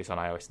able to do this on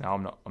iOS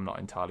now, I'm not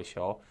entirely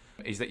sure,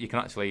 is that you can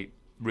actually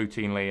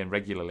routinely and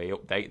regularly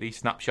update these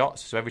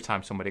snapshots. So every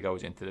time somebody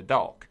goes into the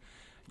dock,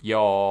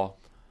 your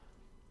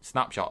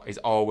snapshot is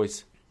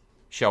always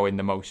showing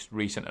the most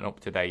recent and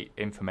up-to-date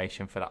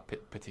information for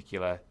that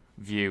particular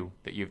view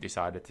that you've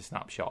decided to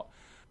snapshot,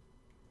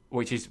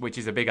 which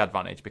is a big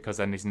advantage, because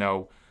then there's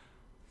no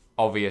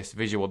obvious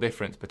visual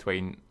difference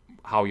between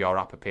how your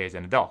app appears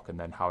in the dock and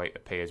then how it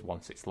appears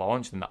once it's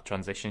launched, and that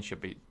transition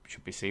should be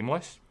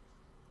seamless.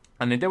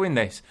 And they're doing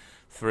this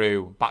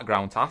through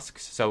background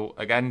tasks. So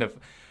again,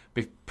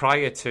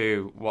 prior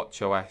to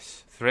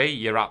watchOS 3,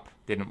 your app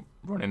didn't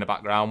run in the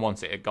background.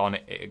 Once it had gone,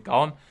 it had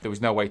gone. There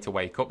was no way to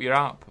wake up your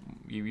app.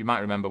 You might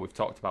remember we've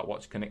talked about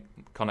watch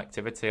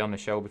connectivity on the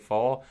show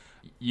before.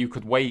 You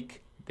could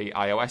wake the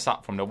iOS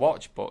app from the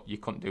watch, but you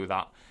couldn't do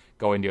that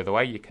going the other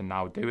way. You can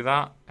now do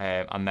that.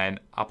 And then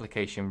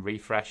application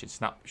refresh and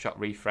snapshot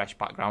refresh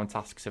background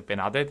tasks have been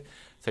added.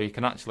 So you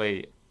can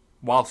actually,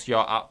 whilst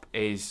your app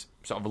is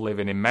sort of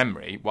living in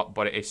memory,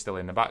 but it is still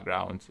in the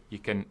background, you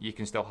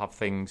can still have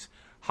things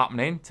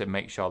happening to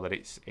make sure that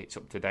it's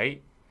up to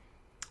date.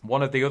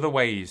 One of the other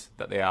ways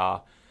that they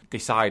are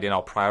deciding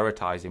or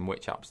prioritizing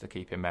which apps to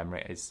keep in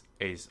memory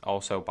is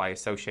also by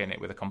associating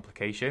it with a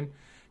complication.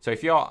 So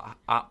if your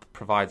app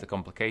provides a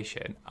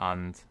complication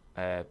and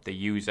the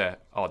user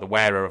or the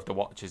wearer of the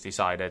watch has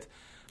decided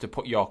to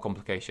put your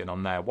complication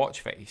on their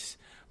watch face,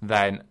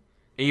 then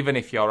even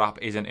if your app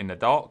isn't in the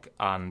dock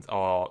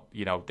or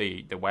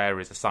the wearer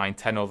is assigned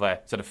 10 other,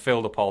 sort of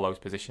filled up all those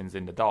positions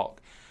in the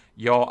dock,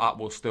 your app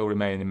will still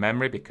remain in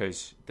memory,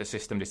 because the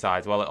system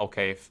decides, well,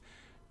 okay, if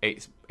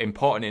it's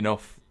important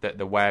enough that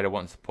the wearer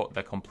wants to put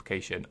the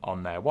complication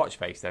on their watch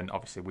face, then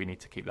obviously we need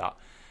to keep that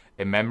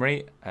in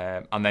memory.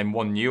 And then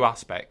one new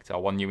aspect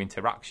or one new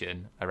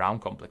interaction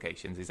around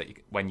complications is that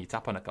when you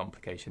tap on a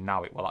complication,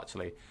 now it will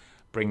actually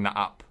bring that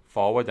app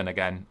forward, and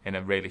again in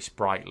a really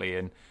sprightly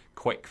and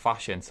quick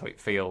fashion, so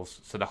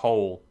the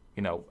whole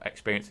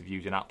experience of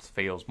using apps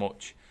feels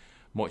much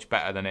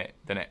better than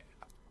it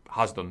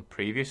has done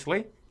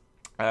previously.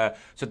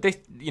 So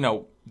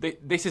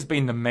this has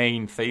been the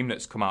main theme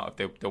that's come out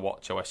of the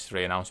watchOS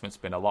 3 announcement.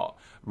 There's been a lot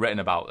written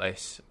about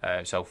this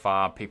so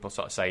far. People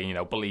sort of saying,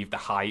 believe the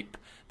hype.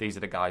 These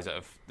are the guys that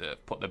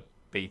have put the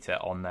beta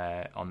on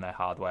their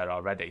hardware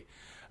already,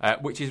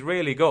 which is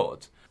really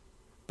good.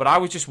 But I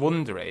was just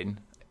wondering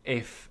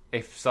if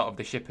sort of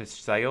the ship has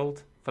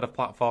sailed for the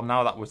platform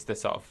now. That was the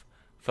sort of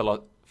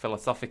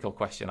philosophical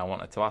question I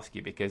wanted to ask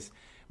you, because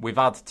we've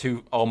had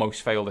 2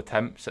 almost failed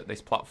attempts at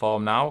this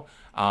platform now,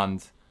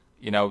 and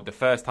the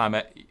first time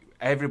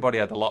everybody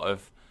had a lot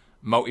of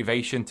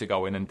motivation to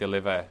go in and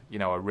deliver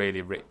a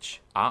really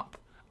rich app,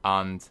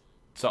 and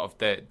sort of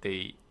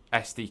the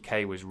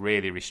SDK was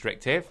really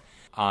restrictive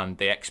and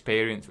the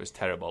experience was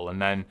terrible.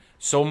 And then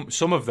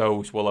some of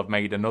those will have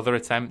made another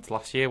attempt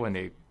last year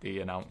when they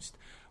announced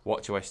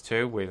watchOS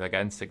 2 with,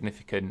 again,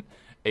 significant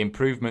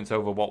improvements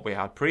over what we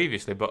had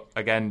previously, but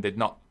again, they'd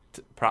not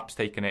perhaps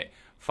taken it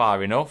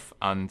far enough.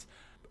 And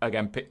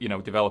again,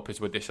 developers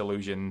were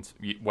disillusioned,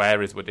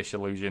 wearers were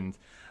disillusioned,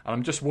 and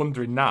I'm just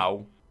wondering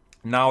now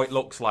it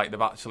looks like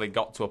they've actually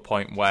got to a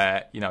point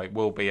where it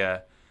will be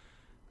a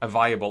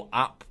viable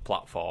app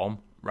platform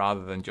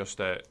rather than just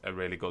a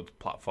really good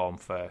platform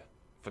for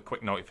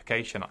quick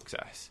notification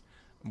access,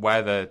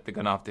 where they're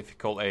going to have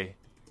difficulty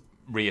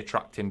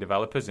re-attracting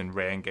developers and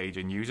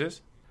re-engaging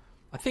users.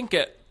 I think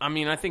it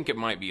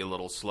might be a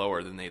little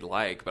slower than they'd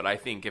like, but I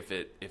think if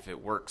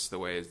it works the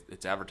way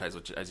it's advertised,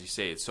 which, as you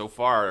say, so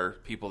far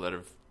people that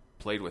have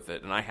played with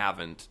it, and I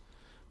haven't,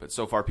 but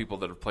so far people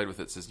that have played with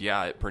it says,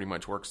 yeah, it pretty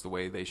much works the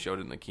way they showed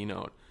it in the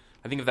keynote.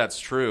 I think if that's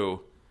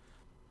true,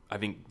 I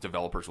think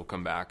developers will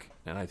come back,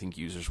 and I think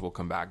users will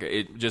come back.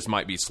 It just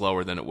might be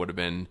slower than it would have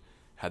been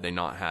had they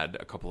not had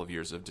a couple of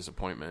years of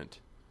disappointment.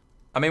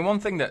 I mean, one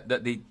thing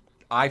that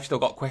I've still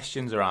got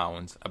questions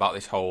around about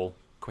this whole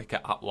quicker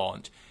app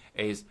launch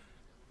is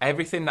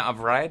everything that I've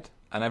read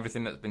and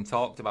everything that's been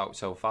talked about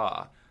so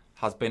far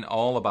has been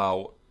all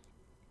about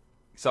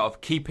sort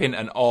of keeping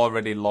an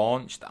already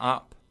launched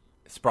app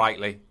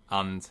sprightly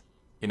and,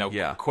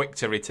 quick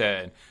to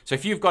return. So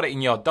if you've got it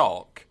in your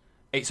dock,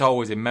 it's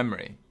always in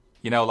memory.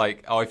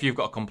 If you've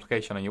got a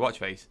complication on your watch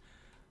face,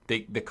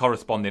 the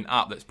corresponding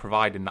app that's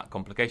providing that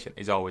complication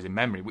is always in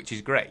memory, which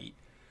is great.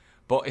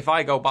 But if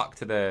I go back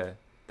to the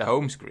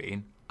home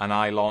screen and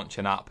I launch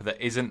an app that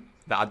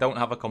I don't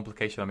have a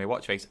complication on my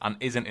watch face and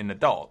isn't in the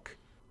dock,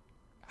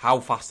 how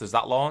fast does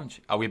that launch?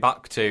 Are we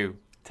back to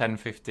 10,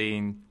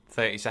 15,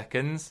 30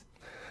 seconds?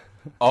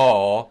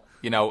 Or,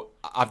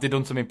 have they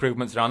done some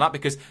improvements around that?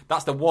 Because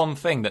that's the one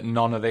thing that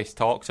none of this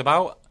talks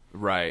about.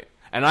 Right.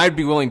 And I'd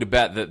be willing to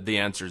bet that the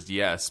answer is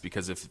yes,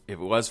 because if it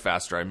was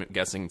faster, I'm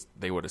guessing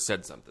they would have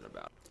said something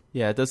about it.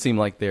 Yeah, it does seem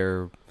like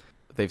they've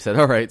said,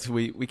 all right, so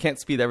we can't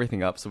speed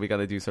everything up, so we got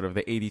to do sort of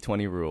the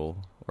 80-20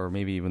 rule, or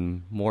maybe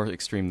even more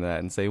extreme than that,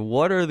 and say,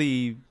 what are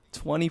the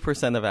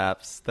 20% of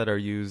apps that are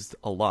used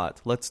a lot?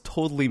 Let's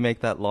totally make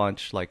that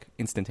launch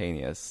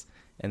instantaneous.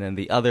 And then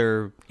the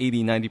other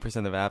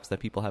 80-90% of apps that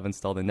people have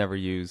installed and never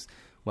use,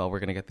 well, we're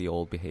going to get the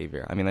old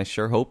behavior. I mean, I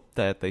sure hope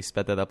that they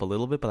sped that up a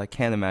little bit, but I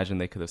can't imagine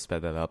they could have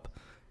sped that up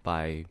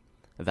by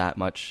that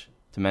much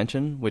to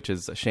mention, which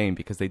is a shame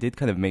because they did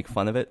kind of make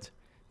fun of it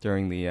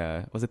during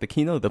the, was it the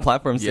keynote, the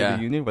Platform State of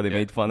the Union, where they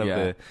made fun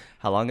of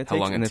how long it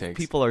takes. And if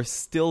people are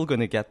still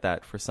going to get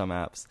that for some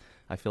apps,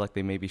 I feel like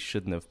they maybe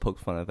shouldn't have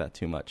poked fun at that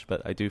too much.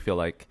 But I do feel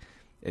like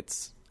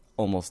it's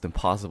almost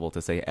impossible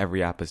to say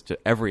every app is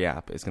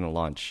going to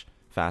launch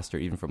faster,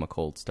 even from a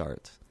cold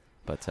start.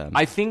 But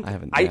I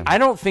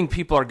don't think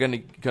people are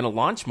going to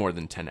launch more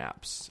than 10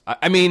 apps.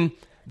 I mean,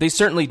 they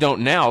certainly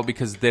don't now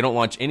because they don't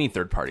launch any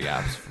third-party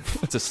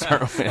apps to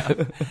start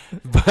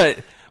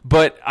with.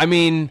 But I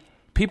mean,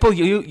 people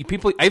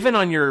even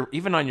on your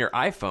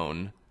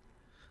iPhone.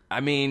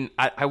 I mean,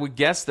 I would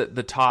guess that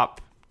the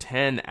top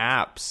 10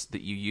 apps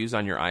that you use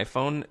on your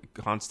iPhone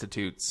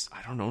constitutes,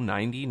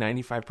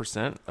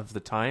 90-95% of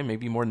the time,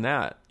 maybe more than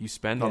that, you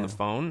spend on the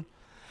phone.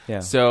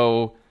 Yeah.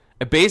 So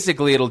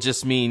basically, it'll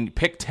just mean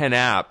pick 10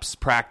 apps,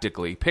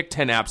 practically. Pick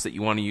 10 apps that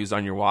you want to use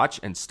on your watch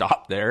and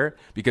stop there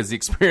because the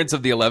experience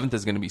of the 11th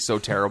is going to be so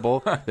terrible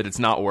that it's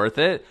not worth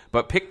it.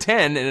 But pick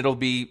 10 and it'll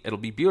be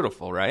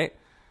beautiful, right?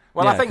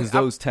 Well, I think because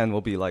those 10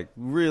 will be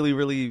really,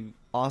 really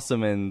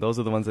awesome, and those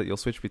are the ones that you'll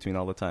switch between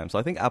all the time. So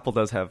I think Apple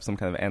does have some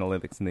kind of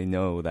analytics, and they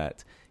know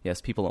that, yes,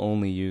 people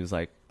only use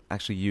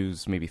actually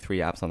use maybe 3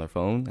 apps on their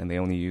phone, and they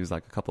only use a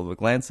couple of the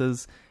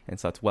glances, and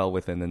so it's well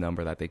within the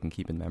number that they can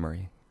keep in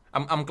memory.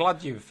 I'm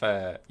glad you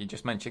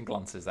just mentioned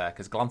glances there,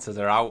 because glances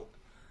are out.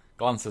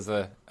 Glances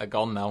are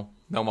gone now.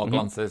 No more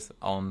glances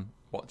on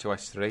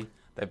watchOS 3.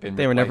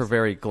 They were never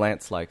very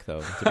glance-like, though,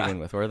 to begin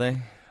with, were they?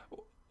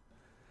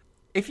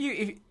 If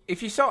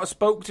you sort of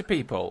spoke to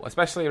people,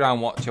 especially around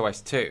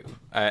watchOS 2,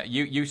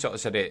 you sort of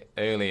said it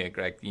earlier,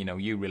 Greg,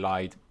 you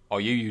relied, or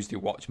you used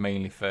your watch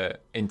mainly for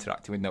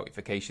interacting with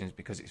notifications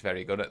because it's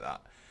very good at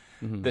that.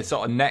 Mm-hmm. The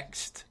sort of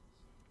next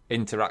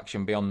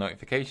interaction beyond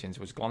notifications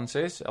was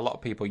glances. A lot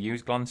of people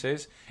use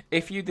glances.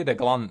 If you did a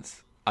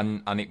glance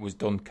and it was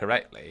done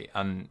correctly,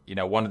 and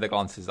one of the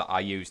glances that I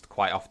used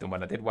quite often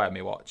when I did wear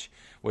my watch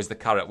was the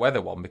Carrot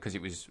Weather one because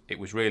it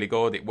was really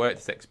good. It worked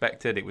as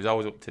expected. It was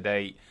always up to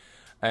date.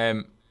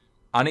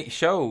 And it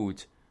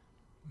showed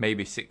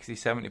maybe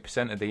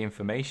 60-70% of the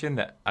information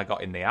that I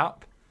got in the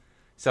app.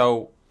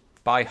 So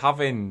by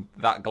having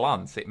that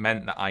glance, it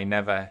meant that I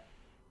never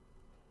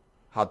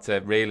had to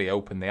really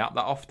open the app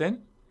that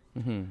often.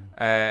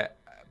 Mm-hmm.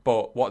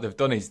 But what they've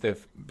done is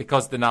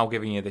because they're now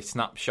giving you this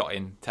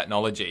snapshotting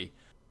technology,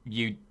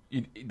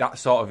 that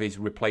sort of is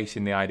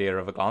replacing the idea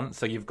of a glance.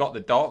 So you've got the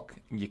dock,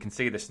 and you can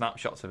see the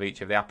snapshots of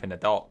each of the app in the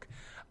dock,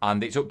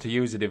 and it's up to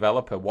you as a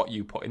developer what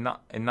you put in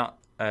that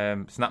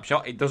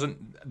snapshot. It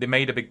doesn't. They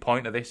made a big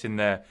point of this in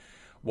the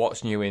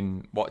What's New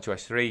in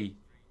watchOS 3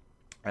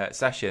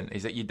 session,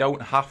 is that you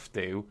don't have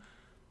to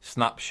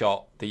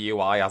snapshot the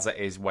UI as it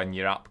is when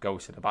your app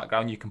goes to the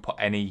background. You can put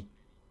any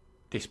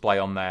display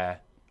on there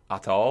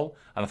at all.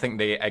 And I think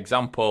the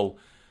example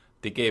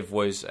they give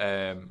was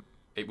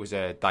it was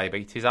a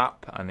diabetes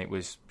app, and it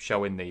was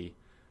showing the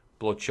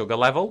blood sugar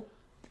level.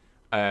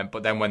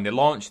 But then when they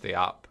launched the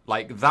app,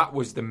 like that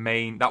was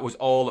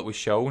all that was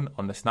shown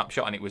on the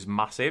snapshot, and it was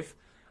massive.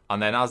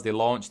 And then as they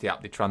launched the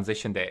app, they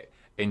transitioned it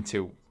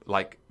into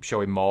like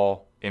showing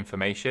more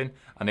information,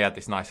 and they had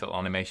this nice little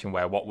animation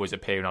where what was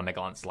appearing on the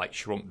glance like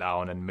shrunk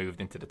down and moved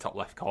into the top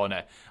left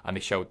corner, and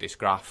they showed this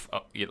graph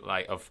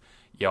of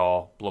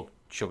your blood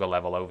sugar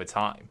level over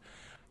time.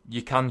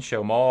 You can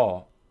show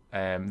more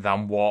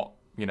than what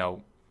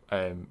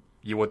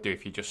you would do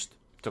if you just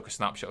took a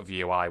snapshot of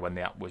the UI when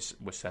the app was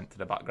sent to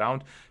the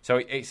background. So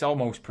it's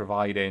almost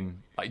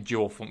providing like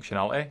dual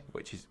functionality,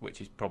 which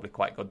is probably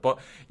quite good. But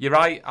you're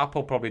right,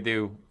 Apple probably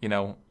do,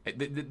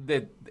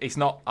 it's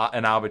not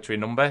an arbitrary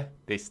number.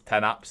 There's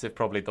 10 apps. They've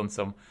probably done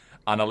some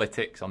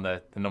analytics on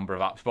the number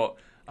of apps. But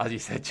as you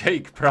said,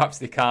 Jake, perhaps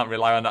they can't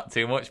rely on that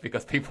too much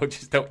because people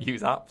just don't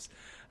use apps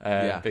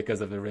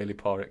because of the really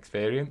poor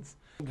experience.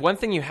 One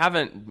thing you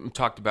haven't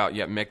talked about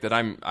yet, Mick, that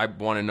I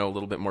want to know a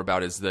little bit more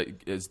about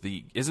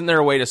isn't there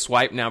a way to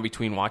swipe now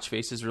between watch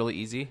faces really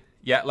easy?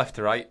 Yeah, left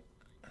to right.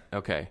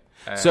 Okay.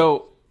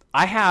 So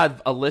I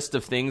had a list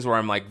of things where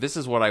I'm like, this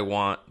is what I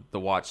want the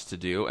watch to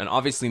do. And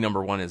obviously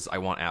number one is I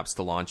want apps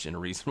to launch in a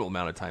reasonable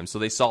amount of time. So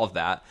they solved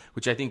that,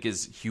 which I think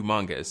is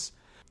humongous.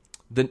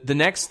 The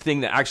next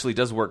thing that actually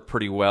does work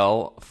pretty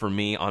well for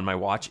me on my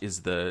watch is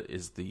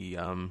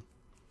the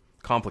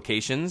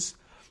complications.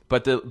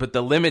 But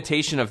the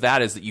limitation of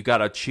that is that you got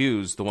to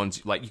choose the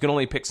ones, like you can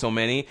only pick so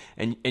many,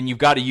 and you've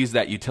got to use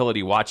that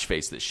utility watch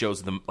face that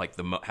shows them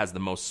has the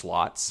most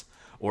slots,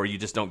 or you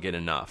just don't get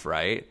enough,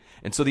 right?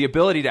 And so the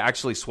ability to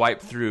actually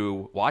swipe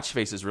through watch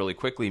faces really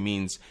quickly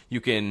means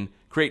you can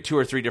create 2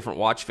 or 3 different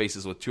watch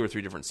faces with 2 or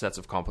 3 different sets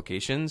of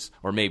complications,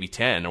 or maybe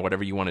 10, or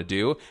whatever you want to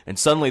do, and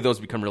suddenly those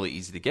become really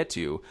easy to get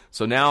to.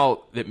 So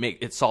now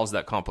it solves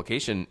that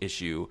complication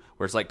issue,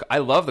 where it's like, I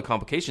love the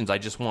complications, I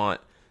just want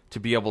to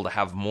be able to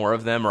have more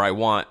of them, or I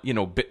want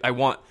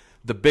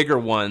the bigger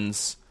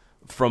ones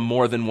from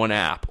more than one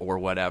app or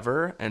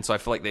whatever. And so I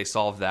feel like they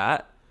solved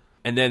that.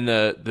 And then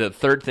the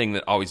third thing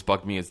that always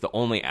bugged me is the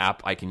only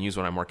app I can use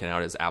when I'm working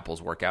out is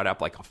Apple's workout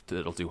app. Like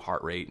it'll do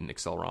heart rate and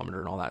accelerometer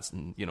and all that,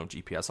 and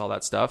GPS, all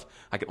that stuff.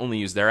 I can only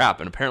use their app,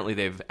 and apparently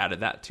they've added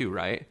that too,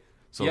 right?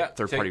 So yeah,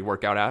 third-party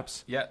workout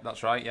apps. Yeah,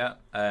 that's right. Yeah.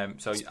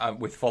 So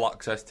with full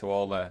access to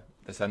all the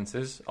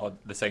sensors, or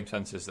the same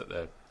sensors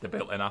that the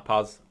built-in app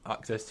has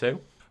access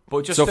to.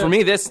 But for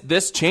me,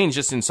 this change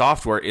just in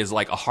software is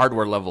like a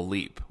hardware level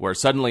leap, where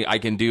suddenly I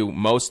can do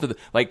most of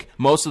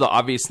the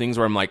obvious things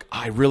where I'm like,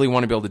 I really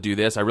want to be able to do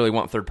this. I really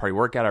want third-party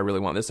workout. I really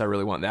want this. I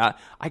really want that.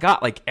 I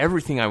got like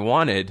everything I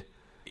wanted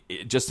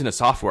just in a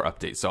software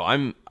update. So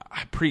I'm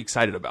pretty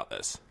excited about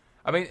this.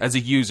 I mean, as a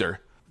user,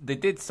 they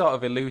did sort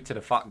of allude to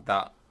the fact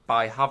that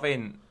by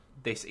having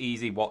this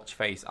easy watch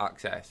face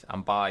access,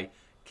 and by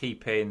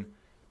keeping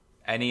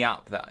any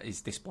app that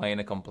is displaying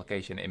a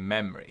complication in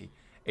memory,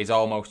 is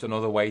almost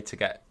another way to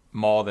get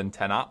more than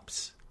 10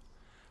 apps.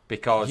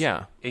 Because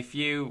if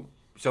you...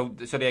 So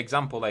the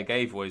example they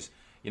gave was,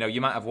 you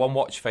might have one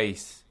watch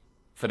face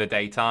for the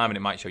daytime, and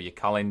it might show your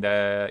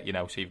calendar,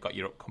 so you've got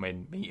your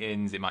upcoming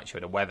meetings, it might show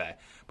the weather.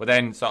 But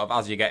then sort of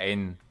as you get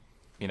in,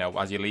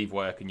 as you leave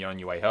work and you're on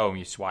your way home,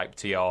 you swipe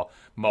to your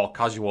more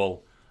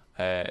casual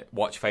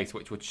watch face,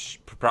 which would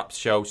perhaps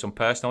show some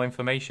personal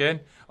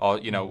information, or,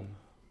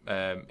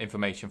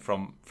 information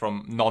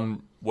from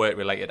non-work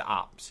related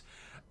apps.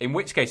 In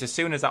which case, as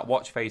soon as that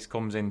watch face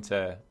comes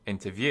into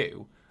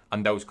view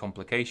and those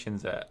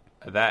complications are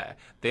there,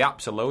 the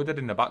apps are loaded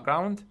in the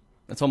background.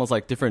 It's almost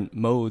like different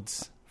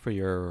modes for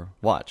your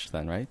watch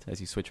then, right?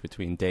 As you switch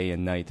between day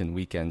and night and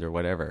weekend or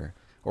whatever,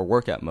 or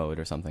workout mode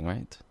or something,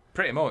 right?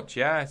 Pretty much,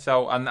 yeah.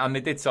 So, and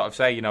they did sort of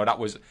say, that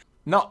was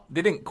not,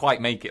 they didn't quite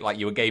make it like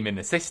you were gaming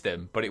the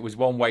system, but it was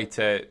one way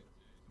to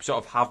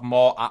sort of have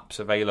more apps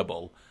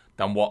available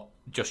than what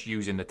just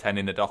using the 10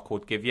 in the dock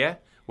would give you,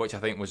 which I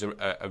think was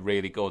a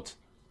really good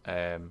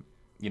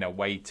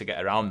way to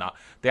get around that.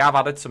 They have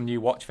added some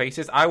new watch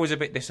faces. I was a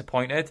bit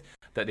disappointed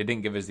that they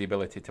didn't give us the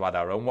ability to add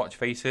our own watch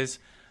faces,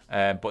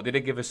 but they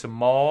did give us some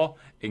more,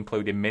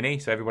 including Minnie.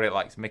 So everybody that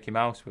likes Mickey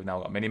Mouse, we've now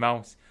got Minnie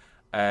Mouse.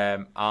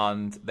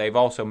 And they've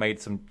also made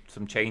some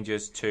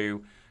changes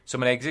to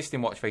some of the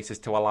existing watch faces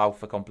to allow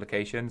for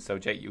complications. So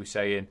Jake, you were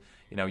saying,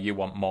 you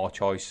want more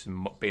choice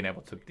and being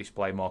able to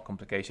display more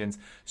complications.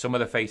 Some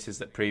of the faces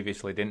that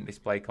previously didn't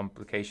display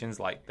complications,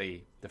 like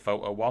the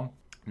photo one,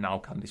 now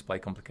can display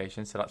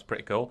complications, so that's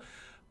pretty cool.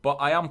 But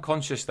I am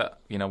conscious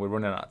that we're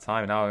running out of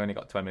time now. I only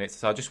got 20 minutes,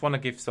 so I just want to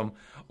give some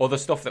other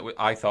stuff that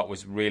I thought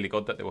was really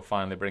good that they were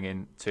finally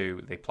bringing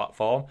to the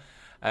platform.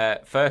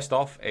 First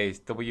off is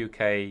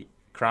WK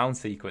Crown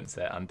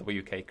Sequencer and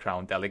WK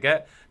Crown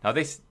Delegate. Now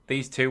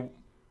these two,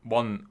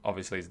 one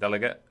obviously is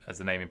Delegate, as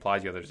the name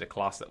implies. The other is a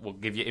class that will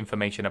give you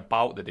information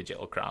about the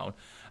digital crown,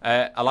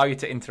 allow you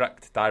to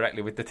interact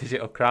directly with the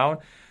digital crown.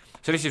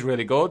 So this is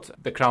really good.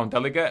 The Crown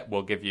Delegate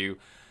will give you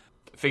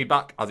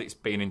feedback as it's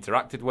being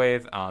interacted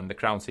with, and the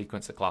Crown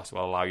Sequencer class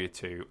will allow you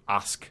to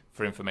ask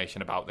for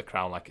information about the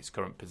crown, like its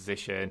current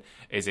position,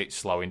 is it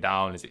slowing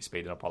down, is it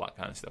speeding up, all that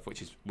kind of stuff,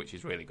 which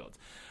is really good.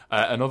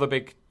 Another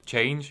big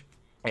change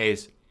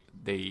is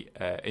the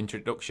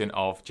introduction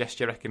of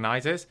gesture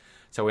recognizers.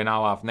 So we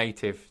now have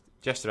native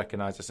gesture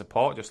recognizer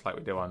support, just like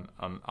we do on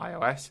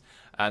iOS.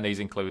 And these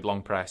include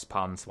long press,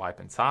 pan, swipe,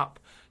 and tap.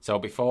 So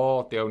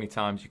before, the only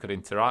times you could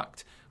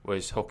interact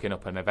was hooking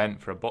up an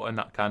event for a button,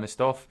 that kind of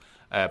stuff.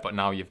 But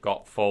now you've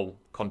got full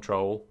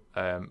control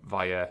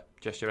via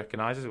gesture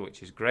recognizers,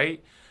 which is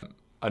great.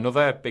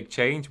 Another big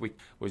change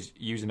was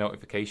user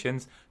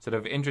notifications. So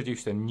they've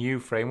introduced a new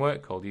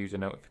framework called User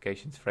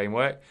Notifications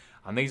Framework,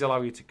 and these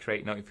allow you to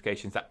create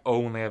notifications that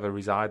only ever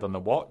reside on the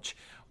watch,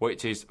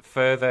 which is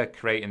further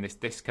creating this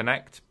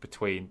disconnect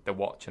between the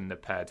watch and the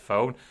paired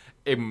phone.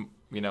 In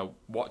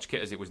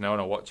WatchKit, as it was known,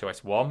 or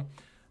watchOS 1,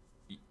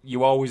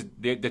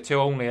 the two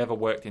only ever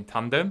worked in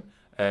tandem.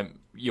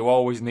 You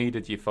always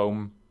needed your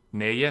phone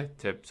near you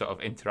to sort of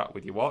interact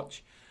with your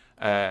watch.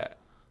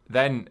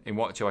 Then in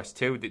watchOS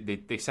 2,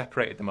 they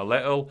separated them a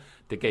little.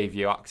 They gave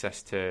you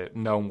access to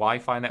known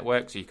Wi-Fi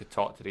networks, so you could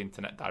talk to the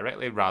internet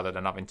directly rather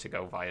than having to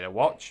go via a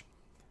watch.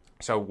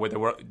 So they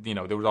were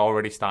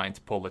already starting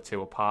to pull the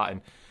two apart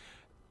and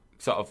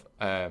sort of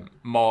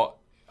more.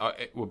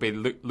 It would be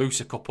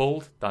looser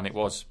coupled than it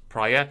was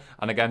prior.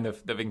 And again,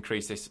 they've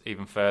increased this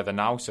even further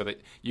now, so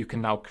that you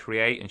can now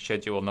create and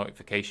schedule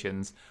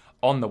notifications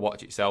on the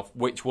watch itself,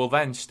 which will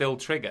then still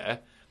trigger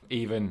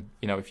even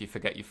if you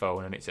forget your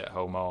phone and it's at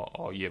home,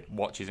 or your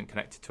watch isn't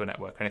connected to a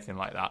network or anything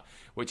like that,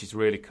 which is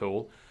really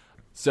cool.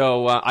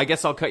 So I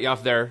guess I'll cut you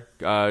off there,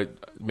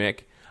 Mick.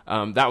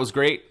 That was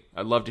great.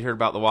 I'd love to hear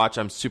about the watch.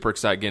 I'm super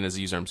excited. Again, as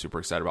a user, I'm super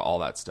excited about all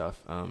that stuff.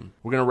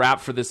 We're going to wrap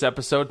for this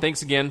episode.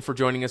 Thanks again for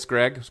joining us,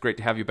 Greg. It was great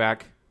to have you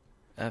back.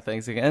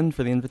 Thanks again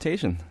for the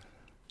invitation.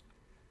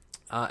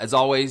 As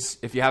always,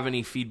 if you have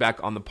any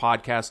feedback on the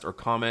podcast or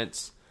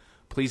comments,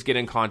 please get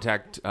in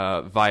contact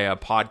via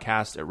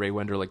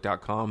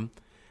podcast@raywenderlich.com.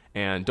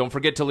 And don't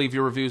forget to leave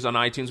your reviews on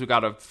iTunes. We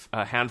got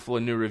a handful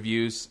of new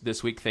reviews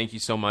this week. Thank you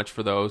so much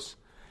for those.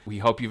 We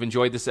hope you've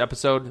enjoyed this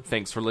episode.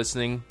 Thanks for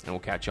listening, and we'll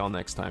catch you all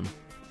next time.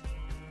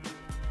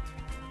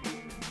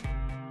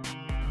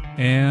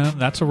 And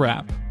that's a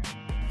wrap.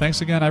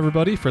 Thanks again,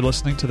 everybody, for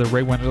listening to the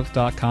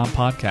RayWenderlich.com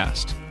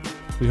podcast.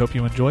 We hope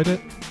you enjoyed it,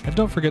 and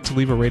don't forget to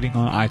leave a rating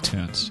on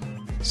iTunes.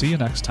 See you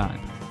next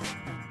time.